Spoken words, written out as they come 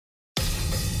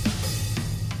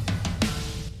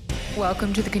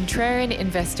Welcome to the Contrarian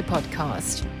Investor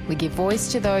Podcast. We give voice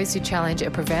to those who challenge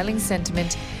a prevailing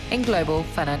sentiment in global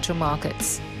financial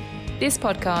markets. This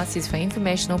podcast is for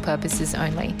informational purposes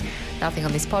only. Nothing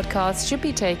on this podcast should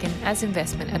be taken as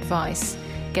investment advice.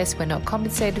 Guests were not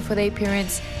compensated for their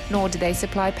appearance, nor do they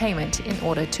supply payment in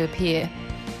order to appear.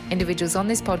 Individuals on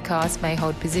this podcast may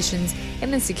hold positions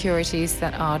in the securities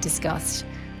that are discussed.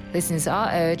 Listeners are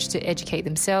urged to educate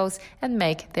themselves and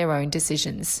make their own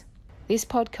decisions. This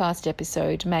podcast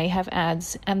episode may have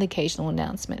ads and the occasional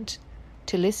announcement.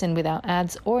 To listen without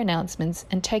ads or announcements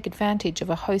and take advantage of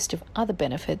a host of other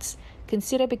benefits,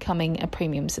 consider becoming a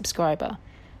premium subscriber.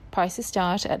 Prices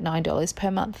start at $9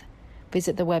 per month.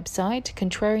 Visit the website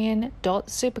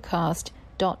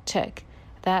contrarian.supercast.tech.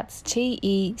 That's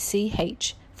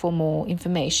TECH for more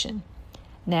information.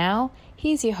 Now,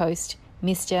 here's your host,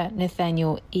 Mr.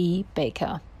 Nathaniel E.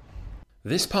 Baker.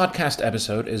 This podcast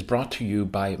episode is brought to you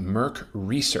by Merck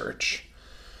Research.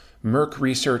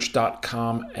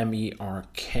 MERKresearch.com,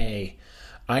 MERK.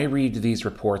 I read these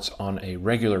reports on a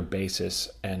regular basis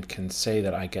and can say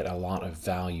that I get a lot of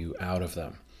value out of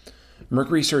them.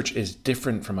 Merck Research is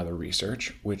different from other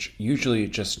research, which usually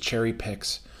just cherry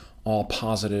picks all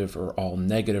positive or all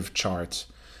negative charts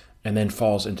and then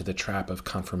falls into the trap of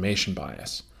confirmation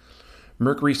bias.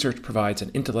 Merck Research provides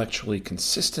an intellectually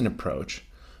consistent approach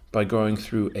by going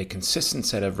through a consistent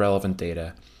set of relevant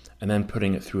data and then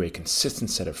putting it through a consistent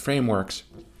set of frameworks,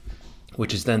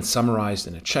 which is then summarized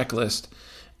in a checklist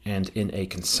and in a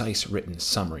concise written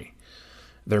summary.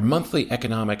 Their monthly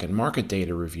economic and market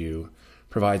data review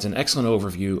provides an excellent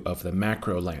overview of the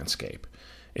macro landscape.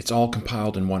 It's all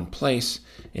compiled in one place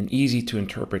in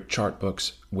easy-to-interpret chart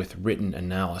books with written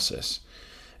analysis.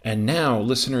 And now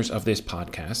listeners of this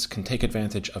podcast can take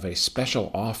advantage of a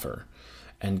special offer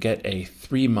and get a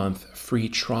 3-month free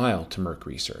trial to Merck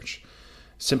Research.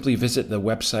 Simply visit the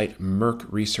website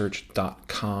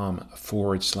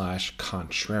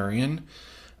merkresearch.com/contrarian.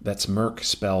 That's Merck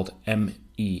spelled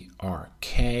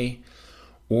MERK.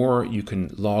 Or you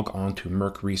can log on to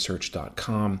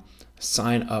merkresearch.com,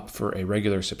 sign up for a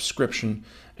regular subscription,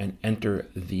 and enter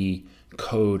the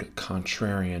code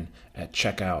contrarian at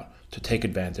checkout to take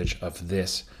advantage of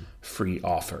this free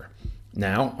offer.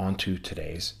 Now, on to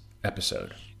today's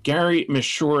episode. Gary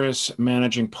Mishuris,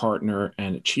 Managing Partner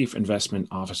and Chief Investment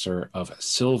Officer of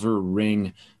Silver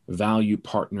Ring Value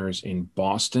Partners in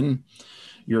Boston.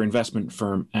 Your investment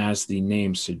firm, as the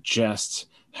name suggests,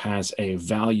 has a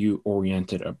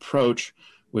value-oriented approach,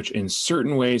 which in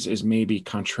certain ways is maybe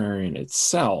contrarian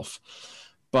itself.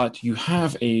 But you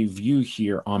have a view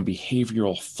here on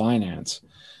behavioral finance,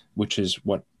 which is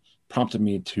what prompted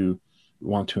me to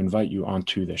want to invite you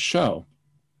onto the show,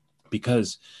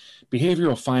 because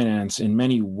behavioral finance in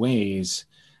many ways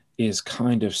is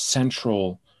kind of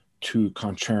central to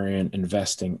contrarian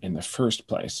investing in the first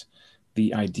place.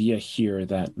 The idea here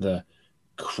that the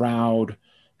crowd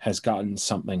has gotten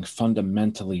something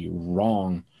fundamentally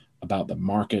wrong about the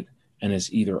market and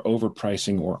is either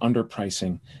overpricing or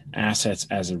underpricing assets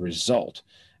as a result.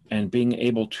 And being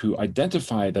able to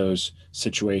identify those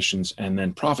situations and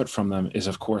then profit from them is,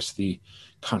 of course, the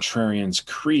contrarian's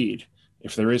creed,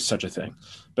 if there is such a thing.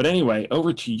 But anyway,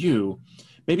 over to you.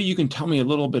 Maybe you can tell me a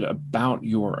little bit about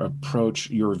your approach,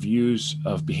 your views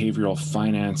of behavioral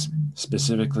finance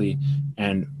specifically,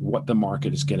 and what the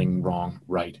market is getting wrong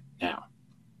right now.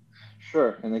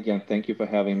 Sure. And again, thank you for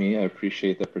having me. I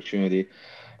appreciate the opportunity.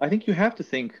 I think you have to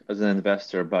think as an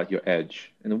investor about your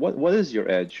edge and what is your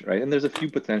edge, right? And there's a few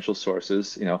potential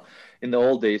sources. In the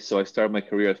old days, so I started my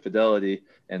career at Fidelity,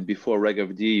 and before Reg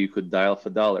of D, you could dial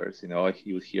for dollars.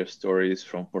 You would hear stories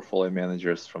from portfolio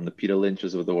managers, from the Peter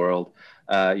Lynches of the world.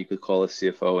 You could call a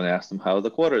CFO and ask them how the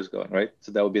quarter is going, right?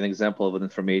 So that would be an example of an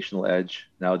informational edge.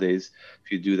 Nowadays,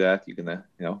 if you do that, you're gonna,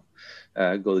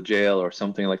 go to jail or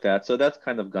something like that. So that's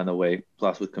kind of gone away.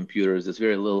 Plus, with computers, there's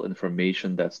very little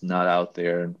information that's not out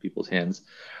there in people's hands.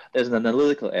 There's an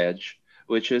analytical edge,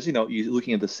 which is, you're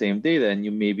looking at the same data and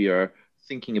you maybe are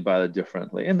thinking about it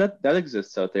differently. And that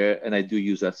exists out there, and I do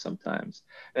use that sometimes.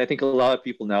 And I think a lot of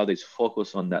people nowadays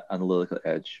focus on that analytical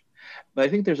edge. But I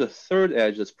think there's a third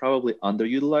edge that's probably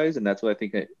underutilized, and that's what I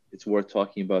think it's worth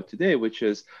talking about today, which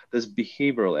is this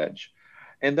behavioral edge.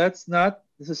 And that's not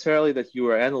necessarily that you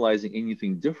are analyzing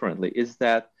anything differently, it's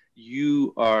that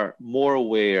you are more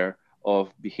aware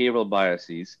of behavioral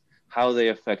biases, how they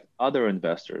affect other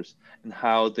investors, and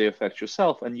how they affect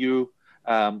yourself. And you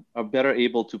are better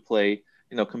able to play,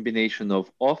 combination of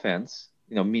offense,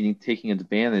 meaning taking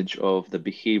advantage of the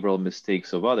behavioral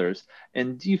mistakes of others,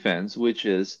 and defense, which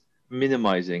is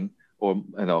minimizing or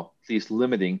at least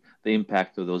limiting the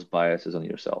impact of those biases on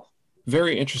yourself.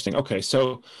 Very interesting. Okay,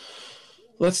 so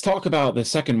let's talk about the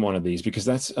second one of these because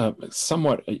that's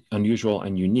somewhat unusual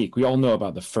and unique. We all know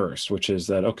about the first, which is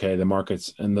that, okay, the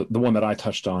markets, and the one that I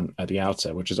touched on at the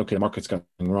outset, which is, okay, the market's got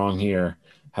something wrong here.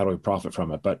 How do we profit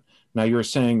from it? But now you're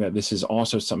saying that this is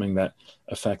also something that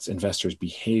affects investors'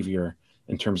 behavior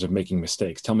in terms of making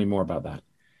mistakes. Tell me more about that.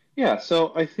 Yeah,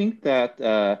 so I think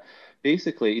that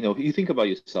basically, you think about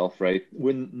yourself, right?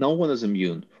 When no one is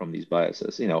immune from these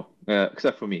biases,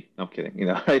 except for me. I'm kidding,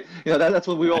 right? That's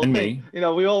what we all And think. me.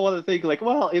 We all want to think like,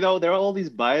 well, there are all these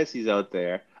biases out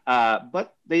there,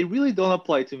 but they really don't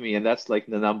apply to me, and that's like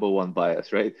the number one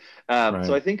bias, right? So I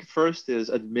Right. think first is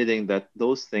admitting that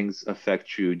those things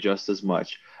affect you just as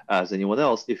much as anyone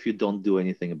else if you don't do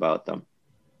anything about them.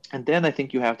 And then I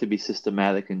think you have to be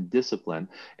systematic and disciplined.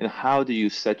 And how do you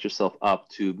set yourself up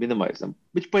to minimize them?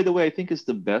 Which, by the way, I think is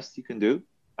the best you can do.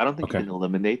 I don't think you Okay. can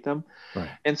eliminate them. Right.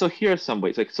 And so here are some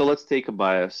ways. Like, so let's take a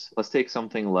bias. Let's take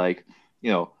something like,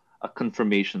 a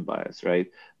confirmation bias,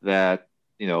 right? That,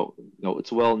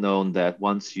 it's well known that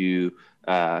once you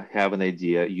have an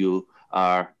idea, you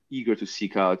are eager to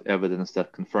seek out evidence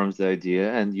that confirms the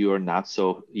idea, and you are not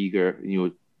so eager.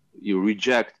 You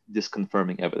reject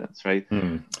disconfirming evidence, right? See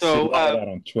a So, lot of that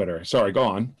on Twitter. Sorry, go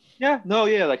on. yeah, no,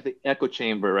 yeah, like the echo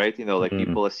chamber, right? Like Mm.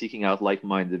 people are seeking out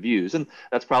like-minded views, and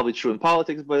that's probably true in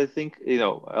politics. But I think,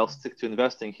 I'll stick to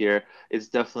investing here. It's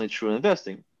definitely true in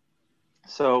investing.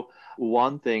 So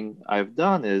one thing I've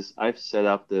done is I've set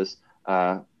up this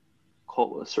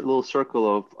little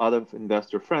circle of other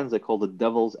investor friends I call the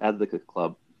Devil's Advocate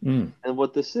Club. Mm. And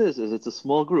what this is it's a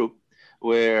small group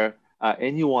where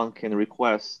anyone can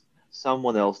request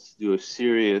someone else to do a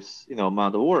serious,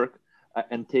 amount of work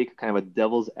and take kind of a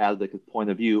devil's advocate point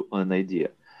of view on an idea.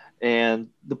 And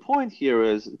the point here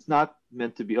is it's not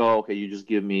meant to be, oh, okay, you just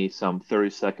give me some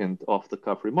 30-second off the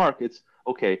cuff remark. It's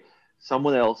okay,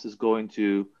 someone else is going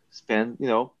to spend,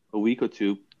 a week or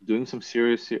two doing some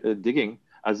serious digging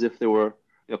as if they were,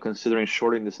 considering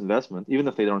shorting this investment, even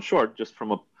if they don't short, just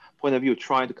from a point of view,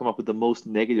 trying to come up with the most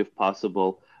negative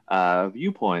possible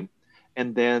viewpoint,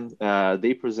 and then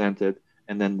they present it,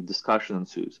 and then the discussion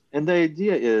ensues. And the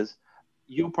idea is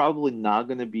you're probably not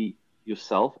going to be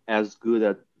yourself as good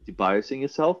at debiasing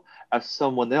yourself as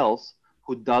someone else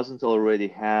who doesn't already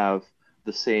have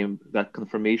the same that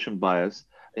confirmation bias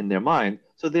in their mind.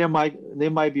 So they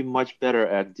might be much better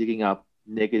at digging up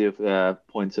negative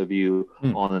points of view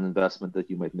Mm. on an investment that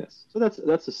you might miss. So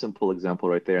that's a simple example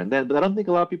right there. But I don't think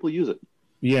a lot of people use it.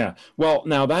 Yeah. Well,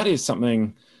 now that is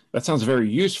something that sounds very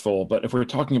useful, but if we're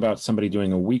talking about somebody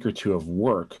doing a week or two of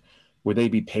work, would they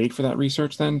be paid for that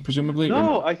research then, presumably, or No,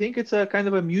 no? I think it's a kind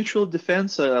of a mutual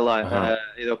defense Uh-huh.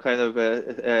 kind of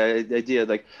idea.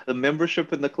 Like a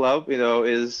membership in the club,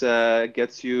 is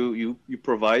gets you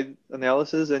provide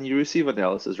analysis and you receive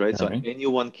analysis, right? All So right.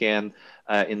 anyone can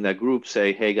in that group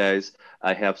say, "Hey guys,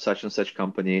 I have such and such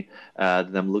company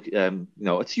that I'm looking."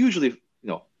 It's usually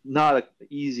not a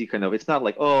easy kind of. It's not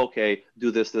like, oh, okay,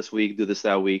 do this week, do this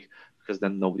that week, because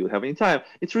then nobody would have any time.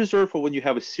 It's reserved for when you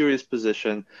have a serious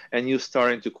position and you're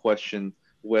starting to question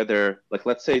whether, like,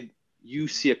 let's say you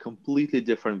see a completely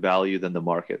different value than the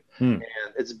market. Mm. And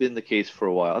it's been the case for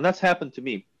a while. And that's happened to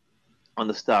me on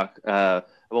the stock. I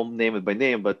won't name it by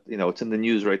name, but it's in the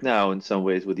news right now in some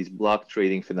ways with these block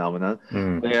trading phenomenon,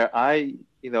 Mm. where I,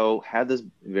 had this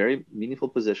very meaningful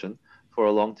position for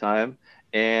a long time,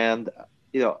 and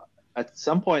you know, at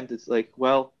some point it's like,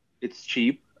 well, it's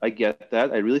cheap. I get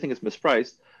that. I really think it's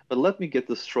mispriced, but let me get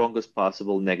the strongest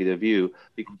possible negative view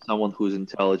because someone who's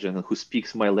intelligent and who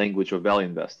speaks my language of value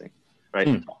investing, right?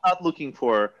 Mm. So I'm not looking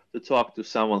for to talk to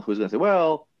someone who's going to say,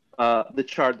 well, the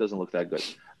chart doesn't look that good.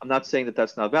 I'm not saying that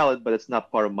that's not valid, but it's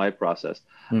not part of my process.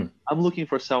 Mm. I'm looking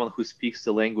for someone who speaks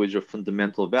the language of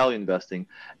fundamental value investing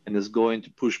and is going to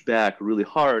push back really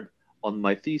hard on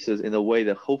my thesis in a way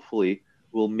that hopefully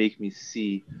will make me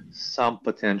see some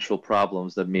potential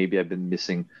problems that maybe I've been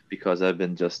missing because I've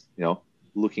been just,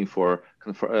 looking for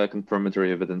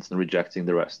confirmatory evidence and rejecting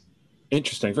the rest.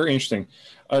 Interesting, very interesting.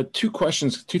 Two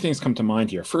things come to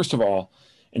mind here. First of all,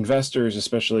 investors,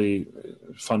 especially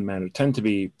fund managers, tend to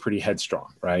be pretty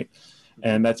headstrong, right?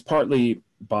 And that's partly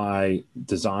by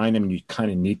design. I mean, you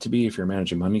kind of need to be if you're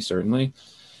managing money, certainly.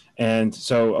 And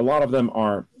so a lot of them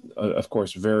are, of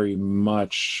course, very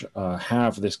much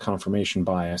have this confirmation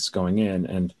bias going in.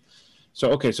 And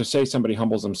so, okay, so say somebody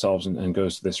humbles themselves and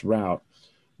goes this route.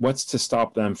 What's to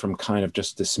stop them from kind of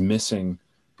just dismissing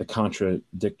the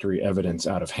contradictory evidence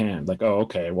out of hand? Like, oh,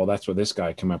 okay, well, that's what this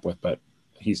guy came up with, but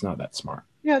he's not that smart.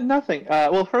 Yeah, nothing.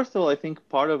 Well, first of all, I think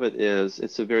part of it is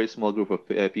it's a very small group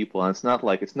of people, and it's not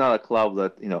a club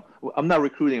that, I'm not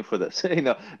recruiting for this. These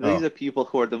Oh, are people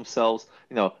who are themselves,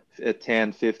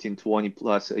 10, 15, 20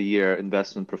 plus a year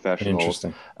investment professionals.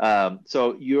 interesting. And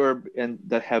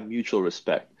that have mutual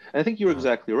respect. And I think you're Uh,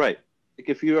 exactly right. Like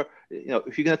if you're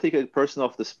going to take a person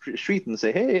off the street and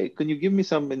say, hey, can you give me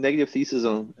some negative thesis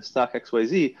on stock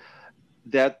XYZ?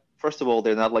 That first of all,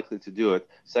 they're not likely to do it.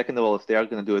 Second of all, if they are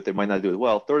going to do it, they might not do it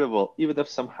well. Third of all, even if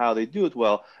somehow they do it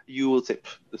well, you will say,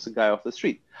 this is a guy off the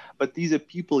street. But these are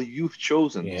people you've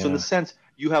chosen. So in a yeah. sense,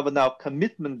 you have a now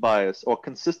commitment bias or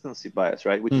consistency bias,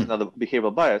 right? Which is Hmm. another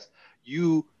behavioral bias.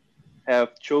 You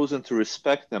have chosen to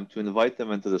respect them, to invite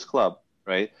them into this club,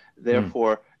 right? Hmm.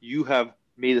 Therefore, you have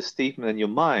made a statement in your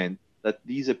mind that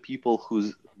these are people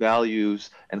whose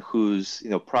values and whose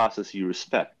process you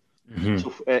respect. Hmm.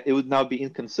 So it would now be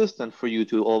inconsistent for you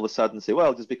to all of a sudden say,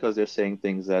 well, just because they're saying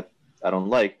things that I don't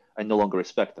like, I no longer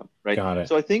respect them, right? Got it.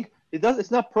 So I think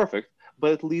it's not perfect,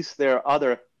 but at least there are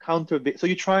other so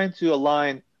you're trying to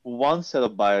align one set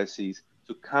of biases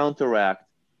to counteract,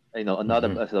 another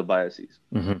Hmm. set of biases.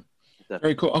 Hmm.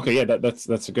 Very cool. Okay, yeah,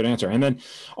 that's a good answer. And then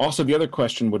also the other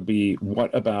question would be, what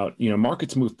about,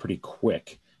 markets move pretty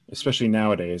quick, especially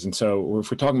nowadays. And so if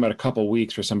we're talking about a couple of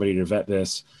weeks for somebody to vet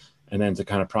this and then to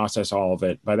kind of process all of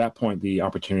it, by that point the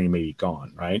opportunity may be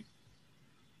gone, right?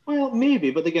 Well, maybe,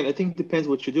 but again, I think it depends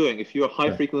what you're doing. If you're a high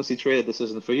Sure. frequency trader, this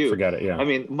isn't for you. Forget it. Yeah. I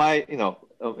mean,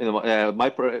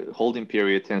 holding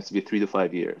period tends to be 3 to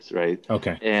 5 years, right?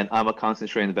 Okay. And I'm a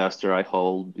concentrated investor. I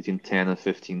hold between 10 and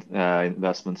 15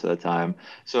 investments at a time.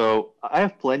 So I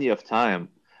have plenty of time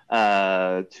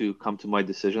to come to my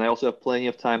decision. I also have plenty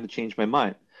of time to change my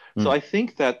mind. So Mm. I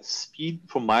think that speed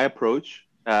for my approach,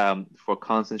 for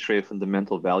concentrated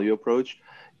fundamental value approach,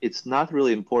 it's not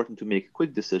really important to make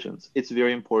quick decisions. It's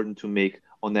very important to make,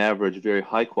 on average, very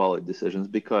high quality decisions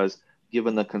because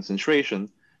given the concentration,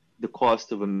 the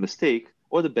cost of a mistake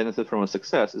or the benefit from a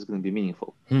success is going to be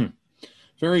meaningful. Hmm.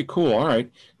 Very cool. All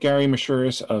right. Gary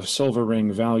Mashuris of Silver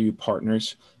Ring Value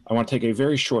Partners. I want to take a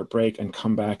very short break and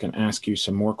come back and ask you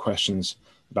some more questions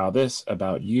about this,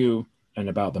 about you, and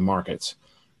about the markets.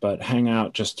 But hang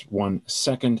out just 1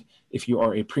 second. If you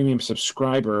are a premium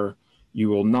subscriber, you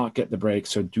will not get the break,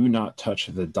 so do not touch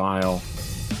the dial.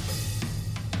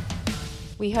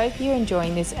 We hope you're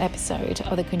enjoying this episode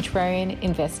of the Contrarian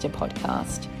Investor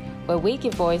Podcast, where we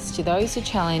give voice to those who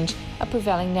challenge a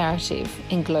prevailing narrative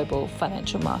in global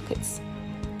financial markets.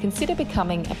 Consider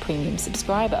becoming a premium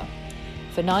subscriber.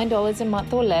 For $9 a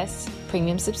month or less,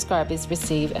 premium subscribers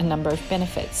receive a number of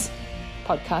benefits.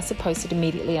 Podcasts are posted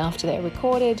immediately after they're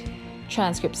recorded.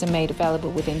 Transcripts are made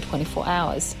available within 24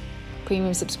 hours.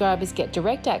 Premium subscribers get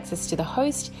direct access to the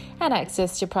host and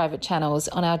access to private channels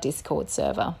on our Discord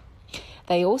server.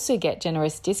 They also get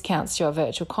generous discounts to our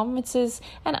virtual conferences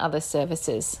and other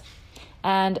services.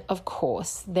 And of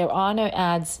course, there are no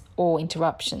ads or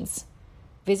interruptions.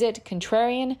 Visit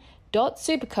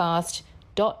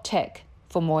contrarian.supercast.tech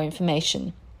for more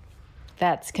information.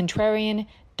 That's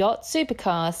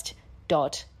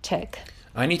contrarian.supercast.tech.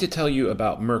 I need to tell you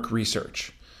about Merck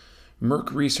Research.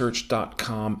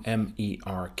 MERKresearch.com,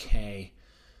 MERK.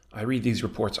 I read these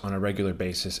reports on a regular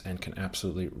basis and can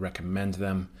absolutely recommend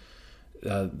them.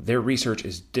 Their research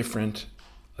is different.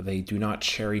 They do not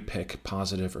cherry pick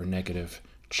positive or negative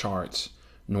charts,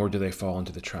 nor do they fall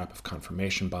into the trap of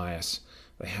confirmation bias.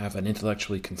 They have an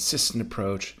intellectually consistent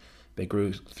approach. They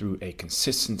go through a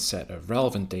consistent set of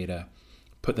relevant data,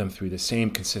 put them through the same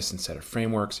consistent set of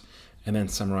frameworks, and then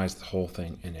summarize the whole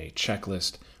thing in a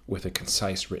checklist with a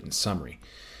concise written summary.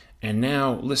 And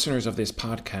now listeners of this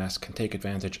podcast can take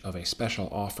advantage of a special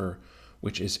offer,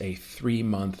 which is a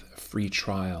 3-month free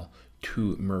trial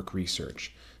to Merck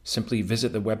Research. Simply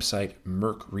visit the website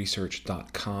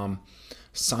merkresearch.com,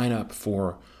 sign up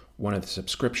for one of the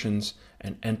subscriptions,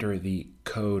 and enter the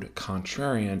code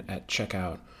Contrarian at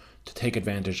checkout to take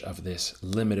advantage of this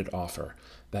limited offer.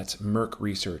 That's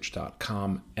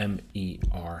merkresearch.com,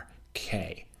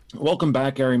 MERK. Welcome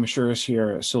back. Gary Mashuris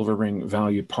here at Silver Ring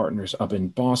Value Partners up in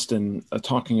Boston,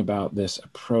 talking about this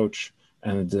approach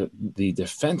and the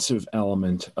defensive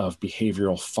element of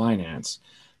behavioral finance.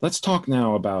 Let's talk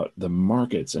now about the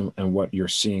markets and what you're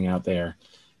seeing out there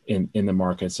in the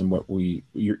markets and what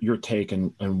your take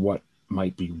and what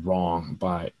might be wrong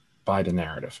by the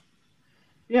narrative.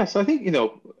 Yeah, so I think,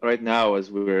 right now as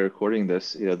we're recording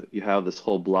this, you have this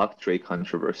whole block trade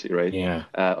controversy, right? Yeah.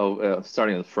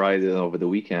 Starting on Friday and over the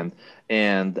weekend.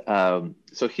 And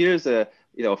so here's a,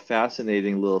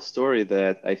 fascinating little story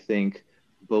that I think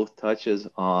both touches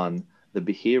on the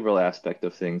behavioral aspect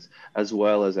of things, as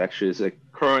well as actually as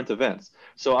current events.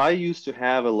 So I used to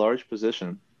have a large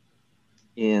position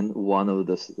in one of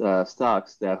the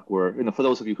stocks that were, for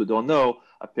those of you who don't know,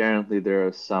 apparently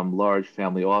there's some large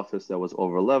family office that was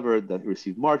over-levered, that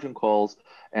received margin calls,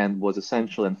 and was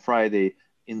essentially on Friday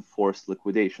in forced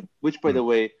liquidation, which, by the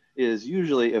way, is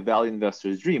usually a value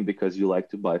investor's dream, because you like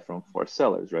to buy from forced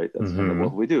sellers, right? That's kind of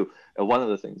what we do. One of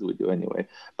the things we do anyway.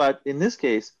 But in this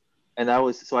case,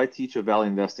 I teach a value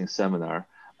investing seminar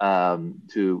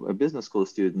to a business school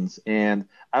students, and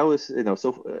I was,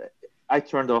 I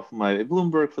turned off my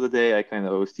Bloomberg for the day. I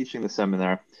was teaching the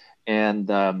seminar, and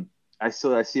I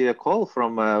see a call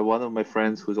from one of my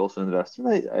friends who's also an investor.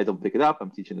 I don't pick it up.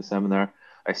 I'm teaching the seminar.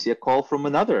 I see a call from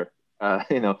another,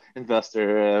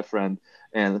 investor friend,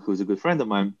 and who's a good friend of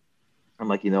mine. I'm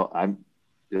like,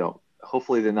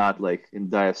 hopefully they're not like in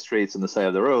dire straits on the side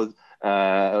of the road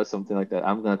or something like that.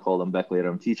 I'm gonna call them back later.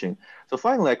 I'm teaching. So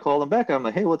finally, I call them back. I'm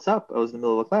like, hey, what's up? I was in the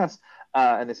middle of a class.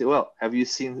 And they say, well, have you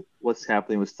seen what's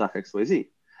happening with stock XYZ?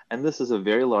 And this is a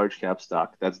very large cap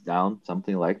stock that's down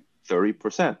something like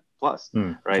 30% plus,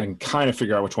 right? I can kind of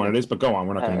figure out which one it is, but go on.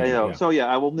 We're not going to name it. Yeah. So yeah,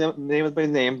 I will name it by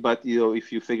name, but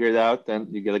if you figure it out, then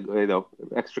you get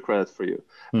extra credits for you.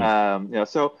 I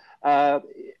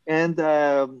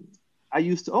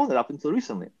used to own it up until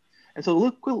recently. And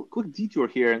so quick detour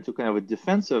here into kind of a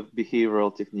defensive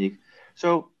behavioral technique.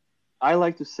 So I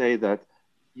like to say that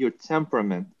your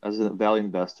temperament as a value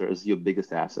investor is your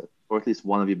biggest asset, or at least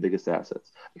one of your biggest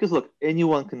assets. Because look,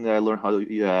 anyone can learn how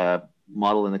to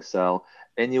model in Excel.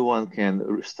 Anyone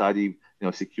can study,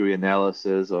 security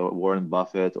analysis, or Warren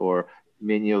Buffett, or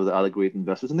many of the other great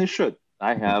investors, and they should.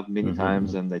 I have many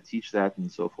times, and I teach that and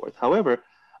so forth. However,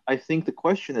 I think the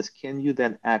question is, can you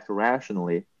then act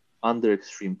rationally under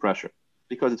extreme pressure?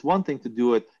 Because it's one thing to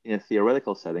do it in a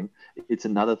theoretical setting. It's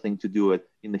another thing to do it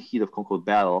in the heat of quote-unquote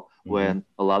battle when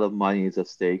a lot of money is at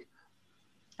stake.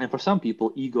 And for some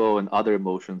people, ego and other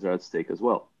emotions are at stake as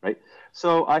well, right?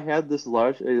 So I had this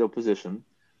large position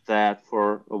that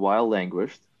for a while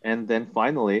languished. And then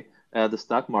finally, the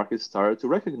stock market started to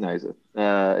recognize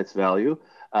its value.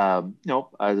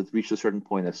 As it reached a certain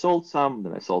point, I sold some,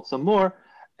 then I sold some more.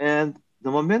 And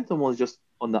the momentum was just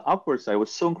on the upward side,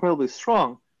 was so incredibly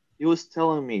strong. He was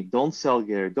telling me, don't sell,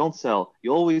 Gary, don't sell.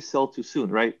 You always sell too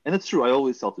soon, right? And it's true, I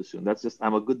always sell too soon. That's just,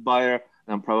 I'm a good buyer,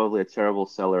 and I'm probably a terrible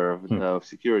seller of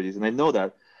securities, and I know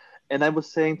that. And I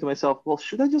was saying to myself, well,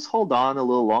 should I just hold on a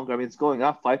little longer? I mean, it's going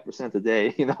up 5% a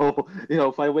day.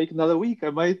 If I wait another week, I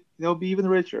might, be even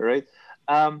richer, right?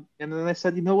 And then I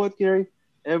said, you know what, Gary?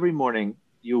 Every morning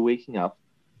you're waking up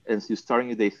and you're starting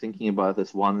your day thinking about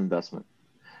this one investment.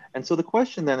 And so the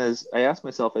question then is, I ask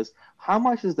myself is, how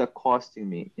much is that costing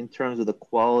me in terms of the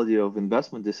quality of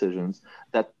investment decisions,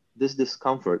 that this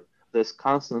discomfort, this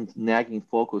constant nagging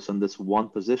focus on this one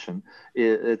position,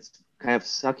 it's kind of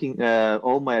sucking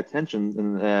all my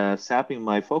attention and sapping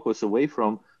my focus away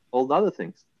from all the other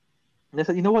things. And I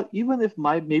said, you know what, even if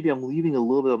maybe I'm leaving a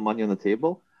little bit of money on the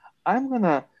table, I'm going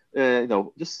to,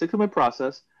 just stick to my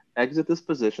process, exit this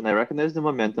position. I recognize the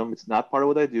momentum. It's not part of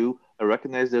what I do. I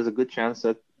recognize there's a good chance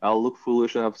that I'll look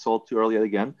foolish and I've sold too early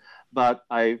again, but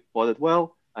I bought it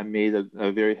well. I made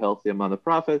a very healthy amount of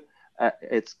profit.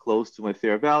 It's close to my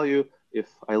fair value. If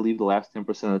I leave the last 10%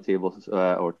 of the table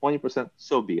or 20%,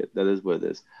 so be it. That is what it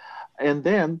is. And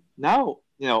then now,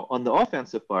 on the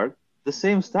offensive part, the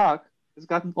same stock has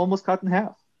almost cut in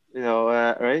half,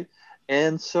 right?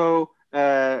 And so,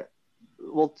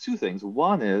 two things.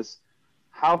 One is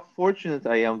how fortunate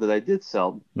I am that I did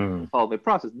sell, follow my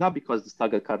process, not because the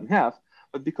stock got cut in half,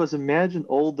 but because imagine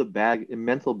all the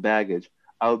mental baggage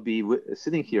I would be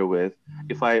sitting here with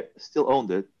if I still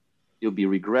owned it. It would be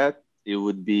regret. It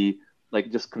would be like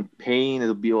just pain. It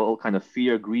would be all kind of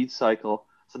fear, greed cycle.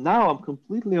 So now I'm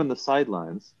completely on the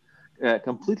sidelines,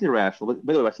 completely rational. But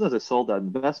by the way, as soon as I sold that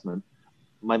investment,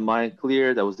 my mind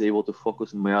cleared. I was able to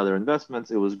focus on my other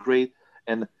investments. It was great.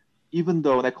 And even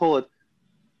though, and I call it,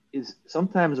 is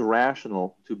sometimes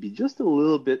rational to be just a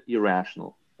little bit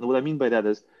irrational. And what I mean by that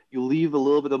is, you leave a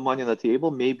little bit of money on the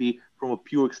table, maybe from a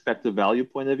pure expected value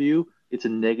point of view, it's a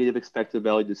negative expected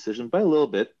value decision by a little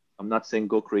bit. I'm not saying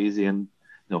go crazy and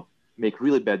make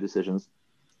really bad decisions.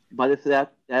 But if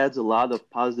that adds a lot of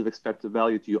positive expected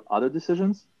value to your other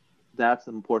decisions, that's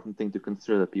an important thing to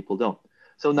consider that people don't.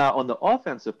 So now on the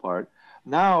offensive part,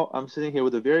 now I'm sitting here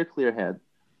with a very clear head,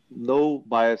 no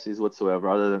biases whatsoever,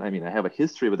 other than, I have a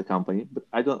history with the company, but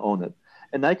I don't own it.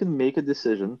 And I can make a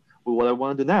decision with what I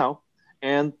want to do now.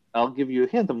 And I'll give you a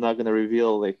hint. I'm not going to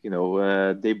reveal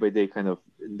day-by-day kind of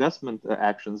investment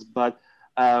actions, but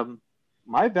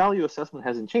my value assessment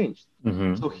hasn't changed.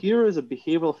 So here is a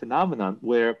behavioral phenomenon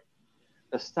where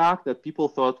a stock that people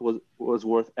thought was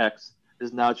worth X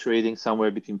is now trading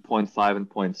somewhere between zero point 0.5 and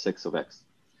zero point 0.6 of X.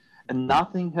 And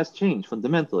nothing has changed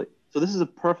fundamentally. So this is a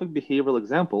perfect behavioral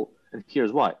example, and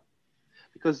here's why.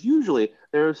 Because usually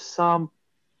there's some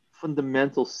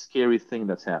fundamental scary thing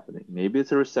that's happening. Maybe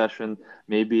it's a recession,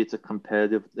 maybe it's a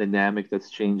competitive dynamic that's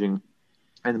changing.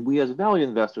 And we as value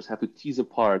investors have to tease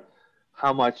apart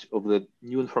how much of the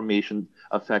new information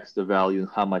affects the value and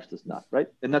how much does not, right?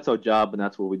 And that's our job, and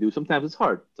that's what we do. Sometimes it's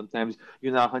hard. Sometimes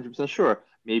you're not 100% sure.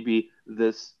 Maybe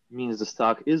this means the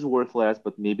stock is worth less,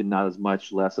 but maybe not as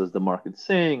much less as the market's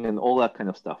saying, and all that kind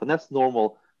of stuff. And that's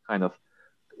normal kind of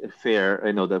fare,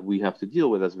 I know, that we have to deal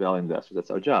with as value investors.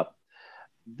 That's our job.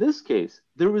 This case,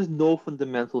 there is no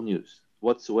fundamental news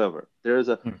whatsoever. There is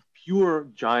a pure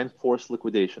giant forced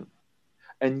liquidation.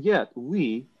 And yet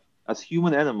we, as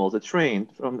human animals, are trained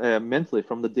from mentally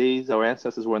from the days our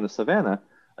ancestors were in the savannah.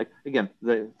 Like, again,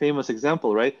 the famous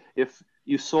example, right? If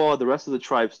you saw the rest of the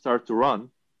tribe start to run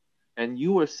and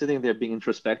you were sitting there being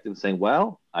introspective saying,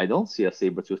 well, I don't see a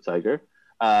saber-toothed tiger.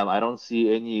 I don't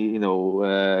see any,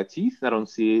 teeth. I don't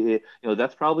see,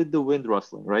 that's probably the wind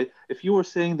rustling, right? If you were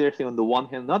sitting there saying on the one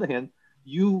hand, on the other hand,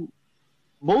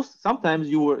 sometimes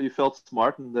you felt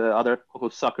smart and the other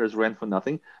suckers ran for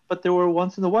nothing, but there were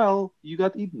once in a while you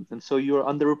got eaten, and so you're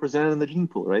underrepresented in the gene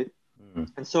pool, right?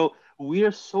 And so we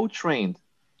are so trained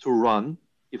to run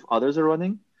if others are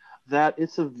running that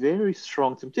it's a very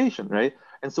strong temptation, right?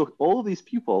 And so all of these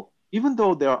people, even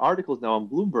though there are articles now on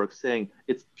Bloomberg saying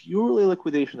it's purely a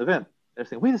liquidation event, they're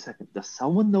saying, wait a second, does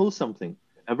someone know something?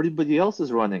 Everybody else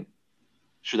is running.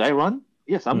 Should I run?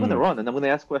 Yes, I'm going to run, and I'm going to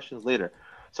ask questions later.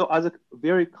 So as a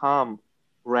very calm,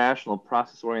 rational,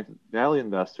 process-oriented value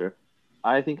investor,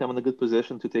 I think I'm in a good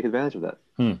position to take advantage of that.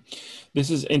 This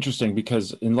is interesting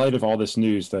because in light of all this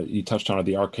news that you touched on,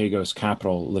 the Archegos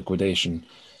capital liquidation,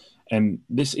 and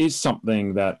this is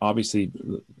something that obviously,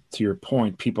 to your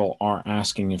point, people are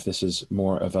asking if this is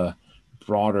more of a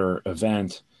broader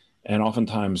event. And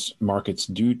oftentimes markets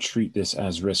do treat this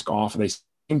as risk off. They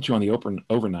seem to on the open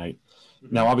overnight.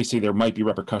 Now, obviously, there might be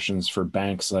repercussions for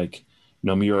banks like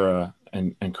Nomura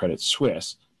and Credit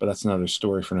Suisse, but that's another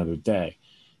story for another day.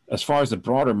 As far as the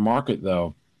broader market,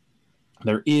 though,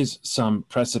 there is some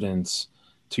precedence,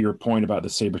 to your point about the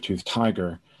saber-toothed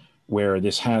tiger, where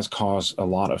this has caused a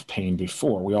lot of pain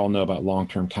before. We all know about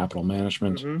long-term capital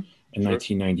management in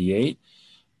 1998.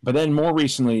 But then more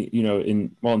recently,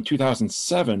 in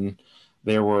 2007,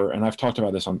 there were, and I've talked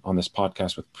about this on this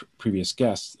podcast with previous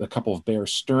guests, a couple of Bear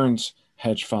Stearns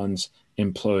hedge funds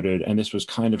imploded, and this was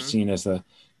kind of seen as the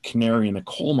canary in the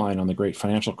coal mine on the great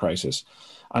financial crisis.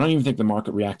 I don't even think the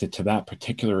market reacted to that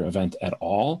particular event at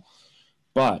all.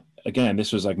 But again,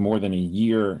 this was like more than a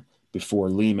year before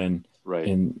Lehman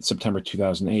in September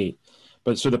 2008.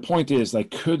 But so the point is,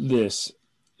 like, could this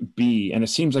be, and it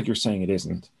seems like you're saying it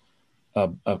isn't,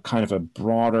 a kind of a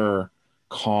broader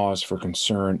cause for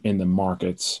concern in the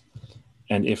markets?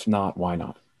 And if not, why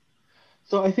not?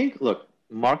 So I think, look,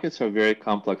 markets are very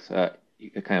complex kind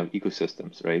of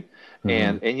ecosystems, right?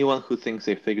 And anyone who thinks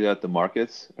they figured out the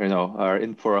markets, are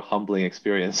in for a humbling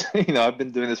experience. I've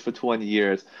been doing this for 20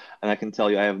 years, and I can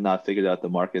tell you I have not figured out the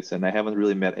markets, and I haven't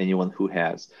really met anyone who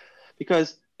has,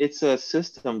 because it's a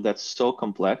system that's so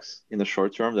complex in the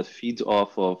short term that feeds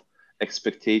off of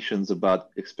expectations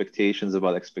about expectations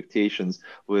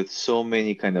with so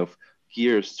many kind of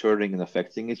gears turning and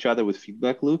affecting each other with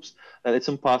feedback loops that it's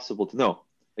impossible to know.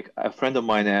 Like, a friend of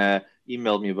mine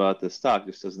emailed me about this stock,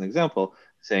 just as an example,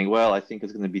 saying, well, I think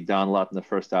it's going to be down a lot in the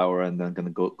first hour and then going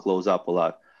to go close up a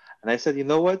lot. And I said, you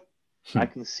know what? I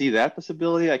can see that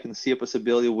possibility. I can see a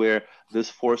possibility where this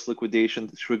forced liquidation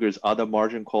triggers other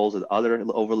margin calls at other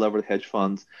over-levered hedge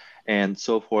funds and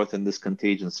so forth, and this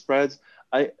contagion spreads.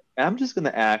 I'm just going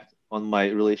to act on my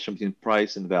relationship between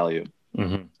price and value.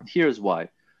 Here's why.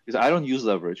 Because I don't use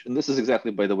leverage. And this is exactly,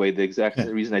 by the way, the exact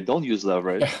reason I don't use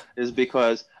leverage is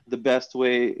because the best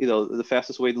way, the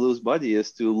fastest way to lose money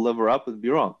is to lever up and be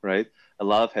wrong, right? A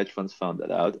lot of hedge funds found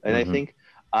that out. And I think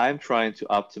I'm trying to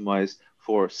optimize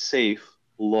for safe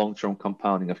long-term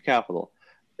compounding of capital.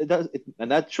 And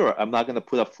that's sure, I'm not going to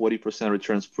put up 40%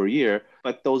 returns per year,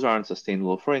 but those aren't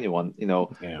sustainable for anyone,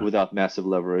 without massive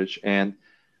leverage. And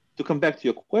to come back to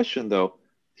your question, though,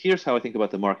 here's how I think about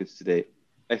the markets today.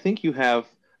 I think you have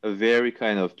a very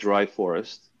kind of dry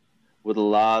forest with a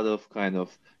lot of kind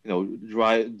of,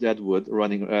 dry deadwood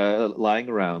lying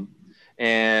around,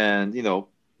 and,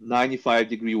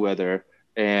 95-degree weather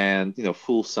and,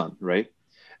 full sun, right?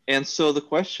 And so the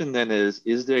question then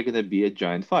is there going to be a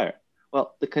giant fire?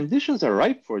 Well, the conditions are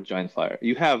ripe for a giant fire.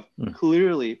 You have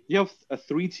a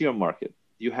three-tier market.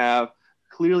 You have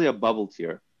clearly a bubble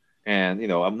tier, and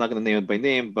I'm not going to name it by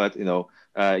name, but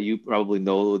you probably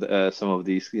know some of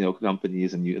these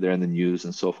companies, and they're in the news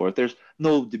and so forth. There's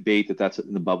no debate that that's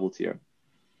in the bubble tier.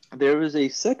 There is a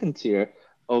second tier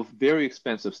of very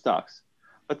expensive stocks,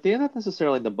 but they're not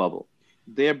necessarily in the bubble.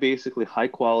 They're basically high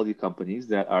quality companies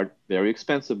that are very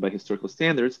expensive by historical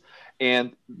standards,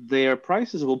 and their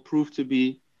prices will prove to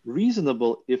be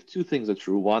reasonable if two things are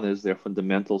true. One is their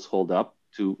fundamentals hold up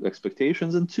to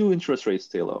expectations, and two, interest rates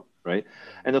stay low, right?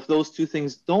 And if those two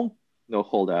things don't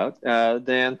hold out,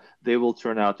 then they will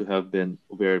turn out to have been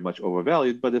very much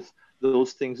overvalued. But if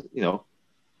those things,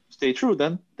 stay true,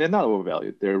 then they're not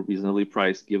overvalued. They're reasonably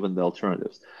priced given the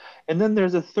alternatives. And then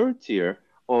there's a third tier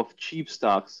of cheap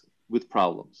stocks with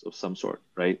problems of some sort,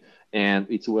 right? And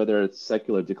it's whether it's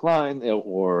secular decline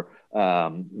or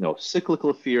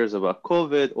cyclical fears about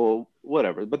COVID or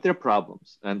whatever, but they're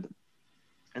problems. And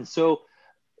so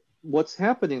what's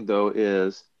happening though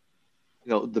is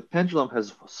the pendulum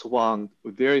has swung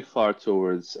very far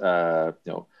towards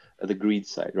the greed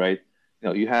side, right?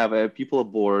 You have people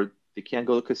aboard. They can't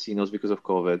go to casinos because of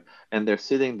COVID, and they're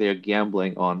sitting there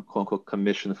gambling on quote unquote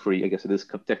commission-free. I guess it is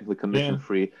technically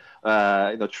commission-free,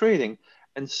 trading.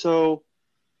 And so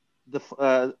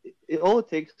all it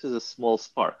takes is a small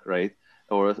spark, right,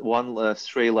 or one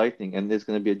stray lightning, and there's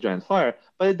going to be a giant fire.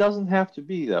 But it doesn't have to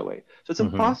be that way. So it's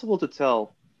impossible to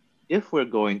tell if we're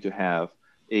going to have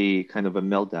a kind of a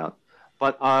meltdown.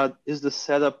 But is the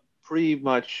setup pretty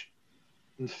much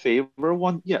in favor of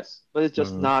one? Yes, but it's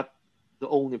just not the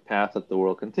only path that the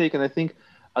world can take. And I think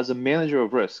as a manager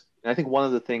of risk, and I think one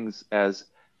of the things as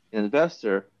an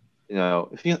investor,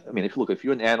 if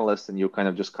you're an analyst and you're kind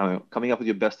of just coming up with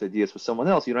your best ideas for someone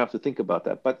else, you don't have to think about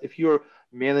that. But if you're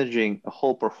managing a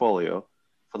whole portfolio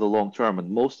for the long term, and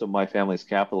most of my family's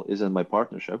capital is in my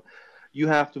partnership, you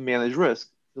have to manage risk.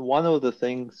 And one of the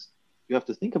things you have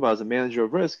to think about as a manager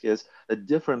of risk is the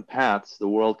different paths the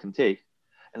world can take.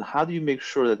 And how do you make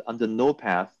sure that under no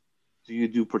path do you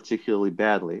do particularly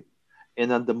badly,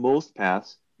 and on the most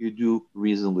paths you do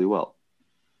reasonably well?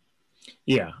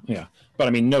 Yeah. But I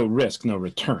mean, no risk, no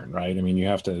return, right? I mean, you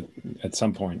have to at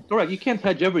some point. Correct. You can't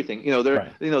hedge everything.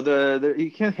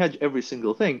 You can't hedge every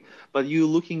single thing. But you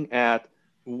looking at,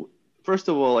 first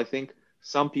of all, I think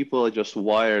some people are just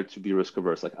wired to be risk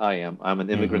averse, like I am. I'm an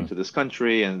immigrant to this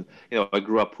country, and I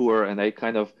grew up poor, and I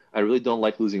really don't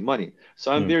like losing money.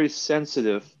 So I'm very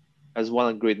sensitive. As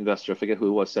one great investor, I forget who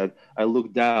it was, said, I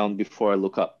look down before I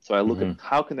look up. So I look at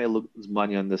how can I lose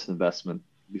money on this investment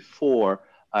before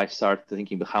I start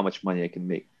thinking about how much money I can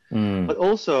make. But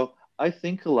also, I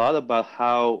think a lot about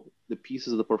how the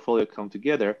pieces of the portfolio come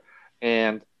together,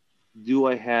 and do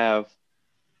I have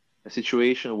a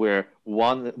situation where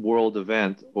one world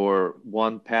event or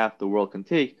one path the world can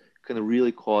take can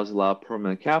really cause a lot of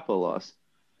permanent capital loss.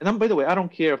 And by the way, I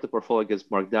don't care if the portfolio gets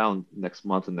marked down next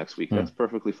month and next week. That's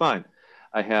perfectly fine.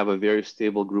 I have a very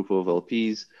stable group of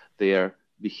LPs. They are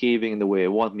behaving in the way I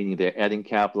want, meaning they're adding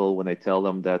capital when I tell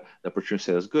them that the opportunity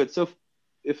set is good. So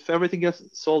if everything gets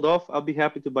sold off, I'll be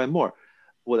happy to buy more.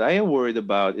 What I am worried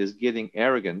about is getting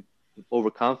arrogant,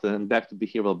 overconfident, and back to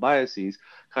behavioral biases,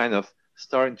 kind of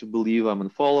starting to believe I'm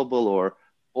infallible or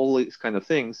all these kind of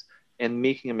things, and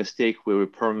making a mistake where we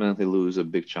permanently lose a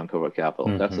big chunk of our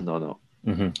capital. That's a no-no.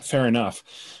 Fair enough.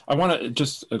 I want to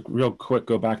just real quick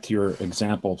go back to your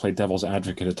example, play devil's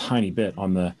advocate a tiny bit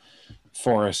on the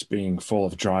forest being full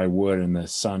of dry wood and the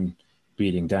sun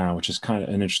beating down, which is kind of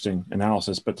an interesting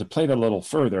analysis. But to play that a little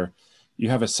further, you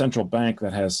have a central bank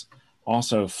that has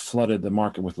also flooded the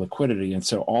market with liquidity. And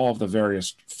so all of the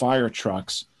various fire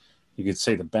trucks, you could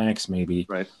say the banks maybe,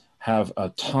 right, have a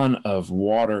ton of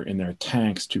water in their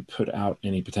tanks to put out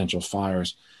any potential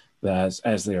fires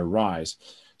as they arise.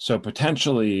 So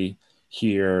potentially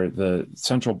here, the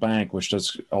central bank, which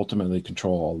does ultimately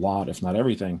control a lot, if not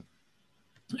everything,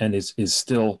 and is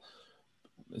still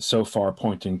so far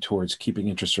pointing towards keeping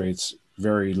interest rates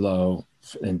very low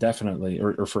indefinitely,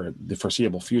 or for the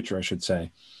foreseeable future, I should say.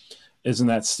 Isn't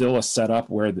that still a setup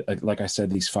where, like I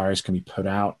said, these fires can be put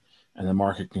out and the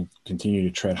market can continue to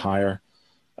tread higher,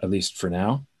 at least for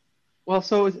now? Well,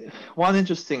 so one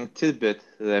interesting tidbit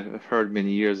that I've heard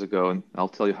many years ago, and I'll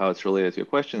tell you how it's related to your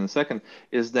question in a second,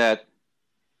 is that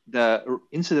the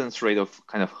incidence rate of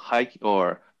kind of hike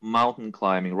or mountain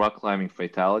climbing, rock climbing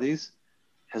fatalities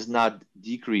has not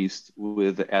decreased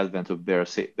with the advent of better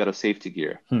safety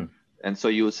gear. And so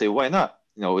you would say, why not?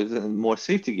 Isn't more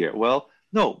safety gear? Well,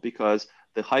 no, because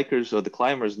the hikers or the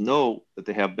climbers know that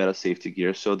they have better safety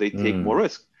gear, so they take more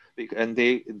risk. and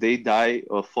they die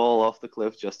or fall off the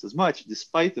cliff just as much,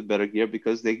 despite the better gear,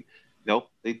 because they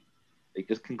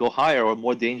just can go higher or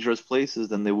more dangerous places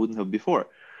than they wouldn't have before.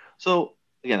 So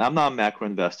again, I'm not a macro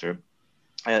investor.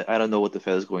 I don't know what the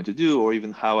Fed is going to do or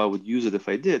even how I would use it if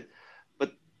I did.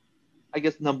 But I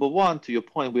guess number one, to your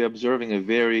point, we're observing a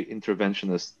very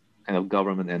interventionist kind of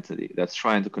government entity that's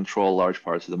trying to control large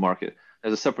parts of the market.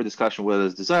 There's a separate discussion whether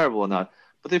it's desirable or not,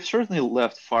 but they've certainly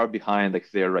left far behind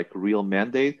their real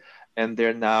mandate, and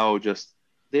they're now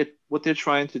what they're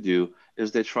trying to do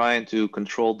is they're trying to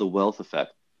control the wealth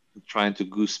effect, trying to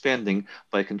goose spending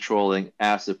by controlling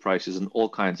asset prices in all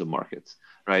kinds of markets,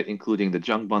 right, including the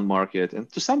junk bond market and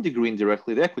to some degree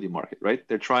indirectly the equity market, right?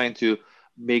 They're trying to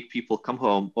make people come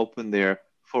home, open their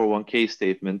 401k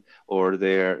statement or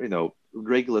their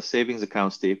regular savings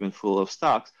account statement full of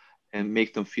stocks and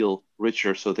make them feel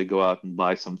richer, so they go out and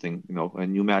buy something, a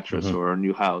new mattress or a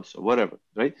new house or whatever,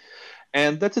 right?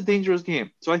 And that's a dangerous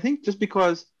game. So I think just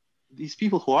because these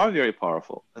people who are very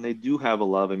powerful and they do have a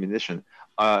lot of ammunition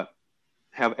have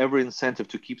every incentive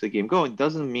to keep the game going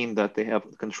doesn't mean that they have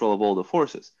control of all the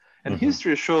forces. And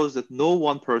history shows that no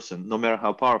one person, no matter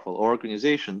how powerful, or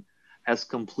organization has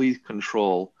complete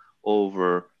control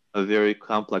over a very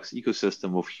complex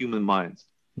ecosystem of human minds.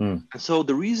 And so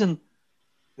the reason,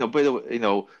 by the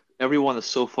way, everyone is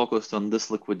so focused on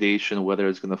this liquidation, whether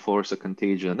it's going to force a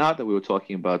contagion or not, that we were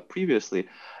talking about previously,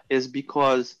 is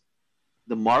because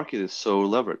the market is so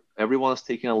levered. Everyone is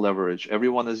taking a leverage.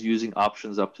 Everyone is using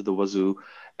options up to the wazoo.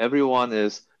 Everyone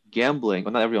is gambling.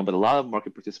 Well, not everyone, but a lot of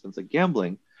market participants are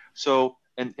gambling. So,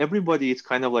 and everybody, it's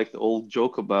kind of like the old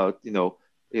joke about, the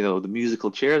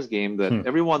musical chairs game, that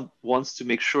everyone wants to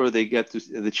make sure they get to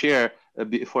the chair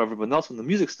before everyone else when the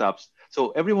music stops.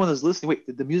 So everyone is listening. Wait,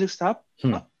 did the music stop?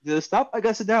 Oh, did it stop? I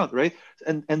gotta sit down, right?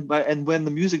 And when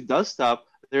the music does stop,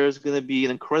 there's going to be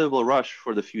an incredible rush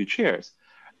for the few chairs.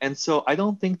 And so I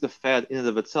don't think the Fed in and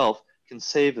of itself can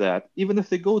save that, even if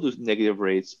they go to negative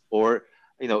rates or,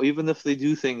 even if they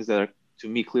do things that are, to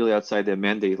me, clearly outside their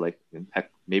mandate, like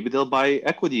heck, maybe they'll buy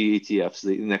equity ETFs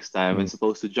the next time as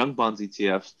opposed to junk bonds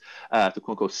ETFs to quote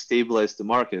unquote stabilize the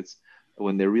markets,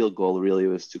 when their real goal really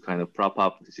was to kind of prop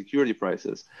up the security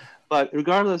prices. But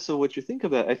regardless of what you think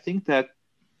of it, I think that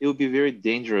it would be very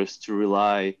dangerous to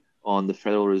rely on the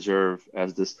Federal Reserve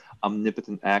as this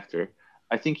omnipotent actor.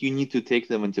 I think you need to take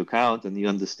them into account, and you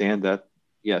understand that,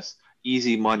 yes,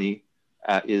 easy money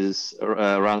is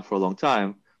around for a long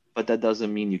time, but that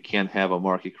doesn't mean you can't have a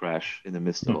market crash in the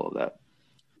midst of all of that.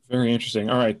 Very interesting.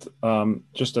 All right.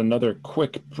 Just another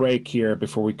quick break here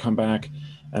before we come back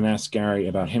and ask Gary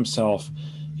about himself.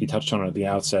 He touched on it at the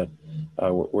outset,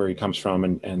 where he comes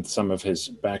from and some of his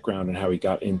background and how he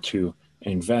got into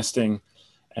investing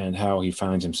and how he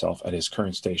finds himself at his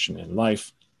current station in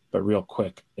life. But real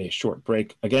quick, a short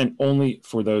break. Again, only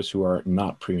for those who are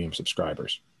not premium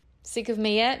subscribers. Sick of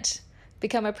me yet?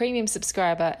 Become a premium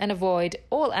subscriber and avoid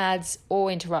all ads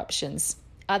or interruptions.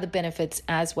 Other benefits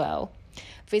as well.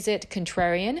 Visit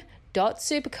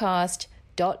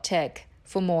contrarian.supercast.tech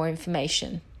for more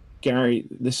information. Gary,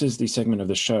 this is the segment of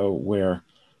the show where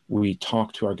we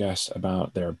talk to our guests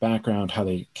about their background, how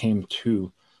they came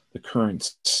to the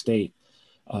current state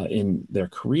in their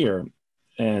career.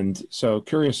 And so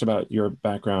curious about your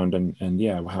background and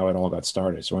how it all got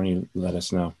started. So why don't you let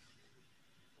us know?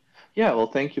 Yeah, well,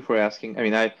 thank you for asking. I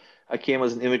mean, I came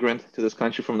as an immigrant to this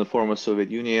country from the former Soviet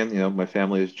Union. My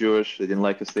family is Jewish. They didn't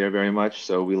like us there very much,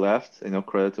 so we left,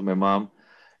 credit to my mom.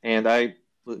 And I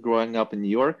was growing up in New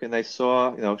York, and I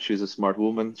saw, she's a smart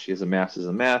woman. She has a master's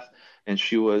in math, and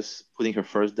she was putting her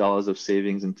first dollars of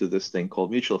savings into this thing called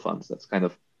mutual funds. That's kind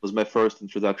of was my first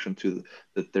introduction to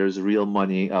that there's real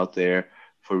money out there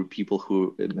for people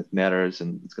who it matters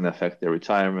and it's going to affect their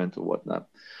retirement or whatnot.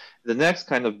 The next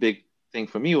kind of big thing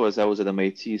for me was I was at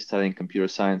MIT studying computer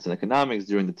science and economics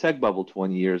during the tech bubble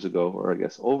 20 years ago, or I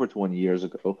guess over 20 years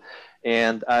ago.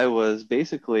 And I was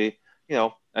basically,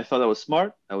 I thought I was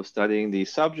smart. I was studying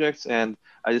these subjects and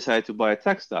I decided to buy a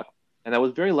tech stock. And I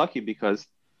was very lucky because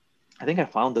I think I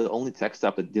found the only tech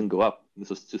stock that didn't go up. This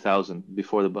was 2000,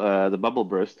 before the bubble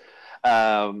burst.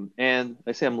 And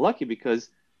I say I'm lucky because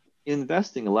in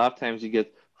investing, a lot of times you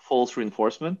get false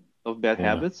reinforcement of bad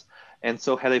habits. And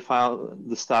so had I found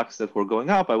the stocks that were going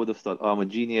up, I would have thought, oh, I'm a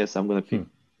genius. I'm going to pick,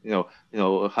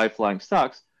 high flying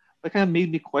stocks. That kind of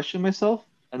made me question myself.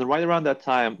 And right around that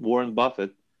time, Warren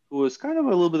Buffett, who was kind of a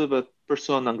little bit of a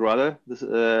persona non grata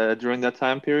during that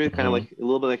time period, kind of like a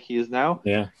little bit like he is now,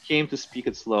 came to speak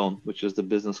at Sloan, which is the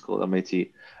business school at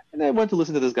MIT. And I went to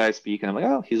listen to this guy speak, and I'm like,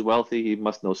 oh, he's wealthy. He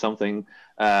must know something.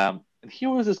 And here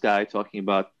was this guy talking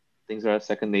about things that are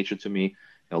second nature to me.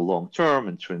 long-term,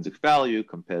 intrinsic value,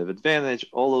 competitive advantage,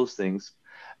 all those things.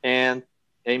 And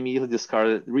I immediately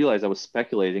realized I was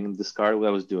speculating and discarded what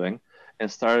I was doing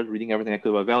and started reading everything I could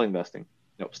about value investing.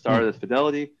 Started at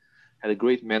Fidelity, had a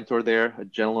great mentor there, a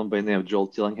gentleman by the name of Joel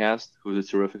Tillinghast, who's a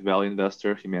terrific value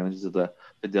investor. He manages the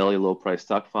Fidelity Low Price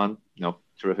Stock Fund.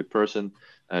 Terrific person,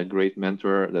 a great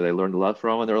mentor that I learned a lot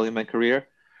from early in my career.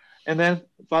 And then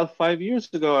about 5 years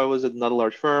ago, I was at another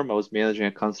large firm. I was managing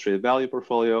a concentrated value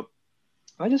portfolio.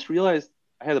 I just realized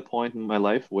I had a point in my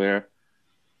life where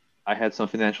I had some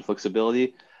financial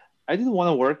flexibility. I didn't want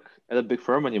to work at a big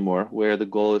firm anymore, where the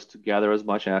goal is to gather as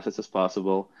much assets as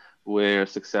possible, where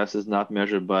success is not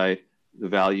measured by the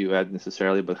value add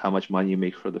necessarily, but how much money you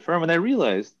make for the firm. And I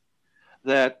realized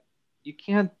that you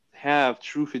can't have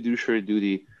true fiduciary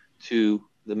duty to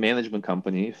the management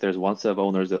company if there's one set of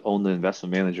owners that own the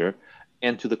investment manager,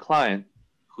 and to the client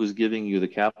who's giving you the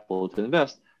capital to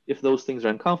invest if those things are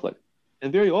in conflict.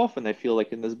 And very often I feel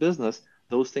like in this business,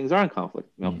 those things are in conflict.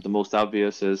 The most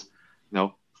obvious is,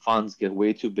 funds get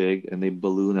way too big and they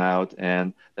balloon out,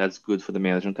 and that's good for the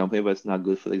management company, but it's not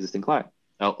good for the existing client.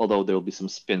 Although there will be some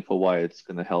spin for why it's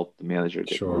going to help the manager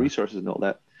get more resources and all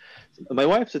that. So my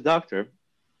wife's a doctor,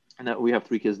 and we have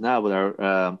 3 kids now, but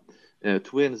our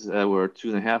twins were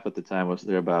 2.5 at the time, or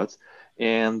thereabouts.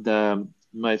 And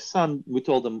my son, we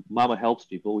told him Mama helps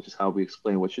people, which is how we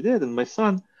explained what she did. And my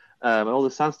son, my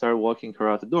oldest son, started walking her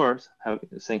out the doors,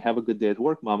 saying, "Have a good day at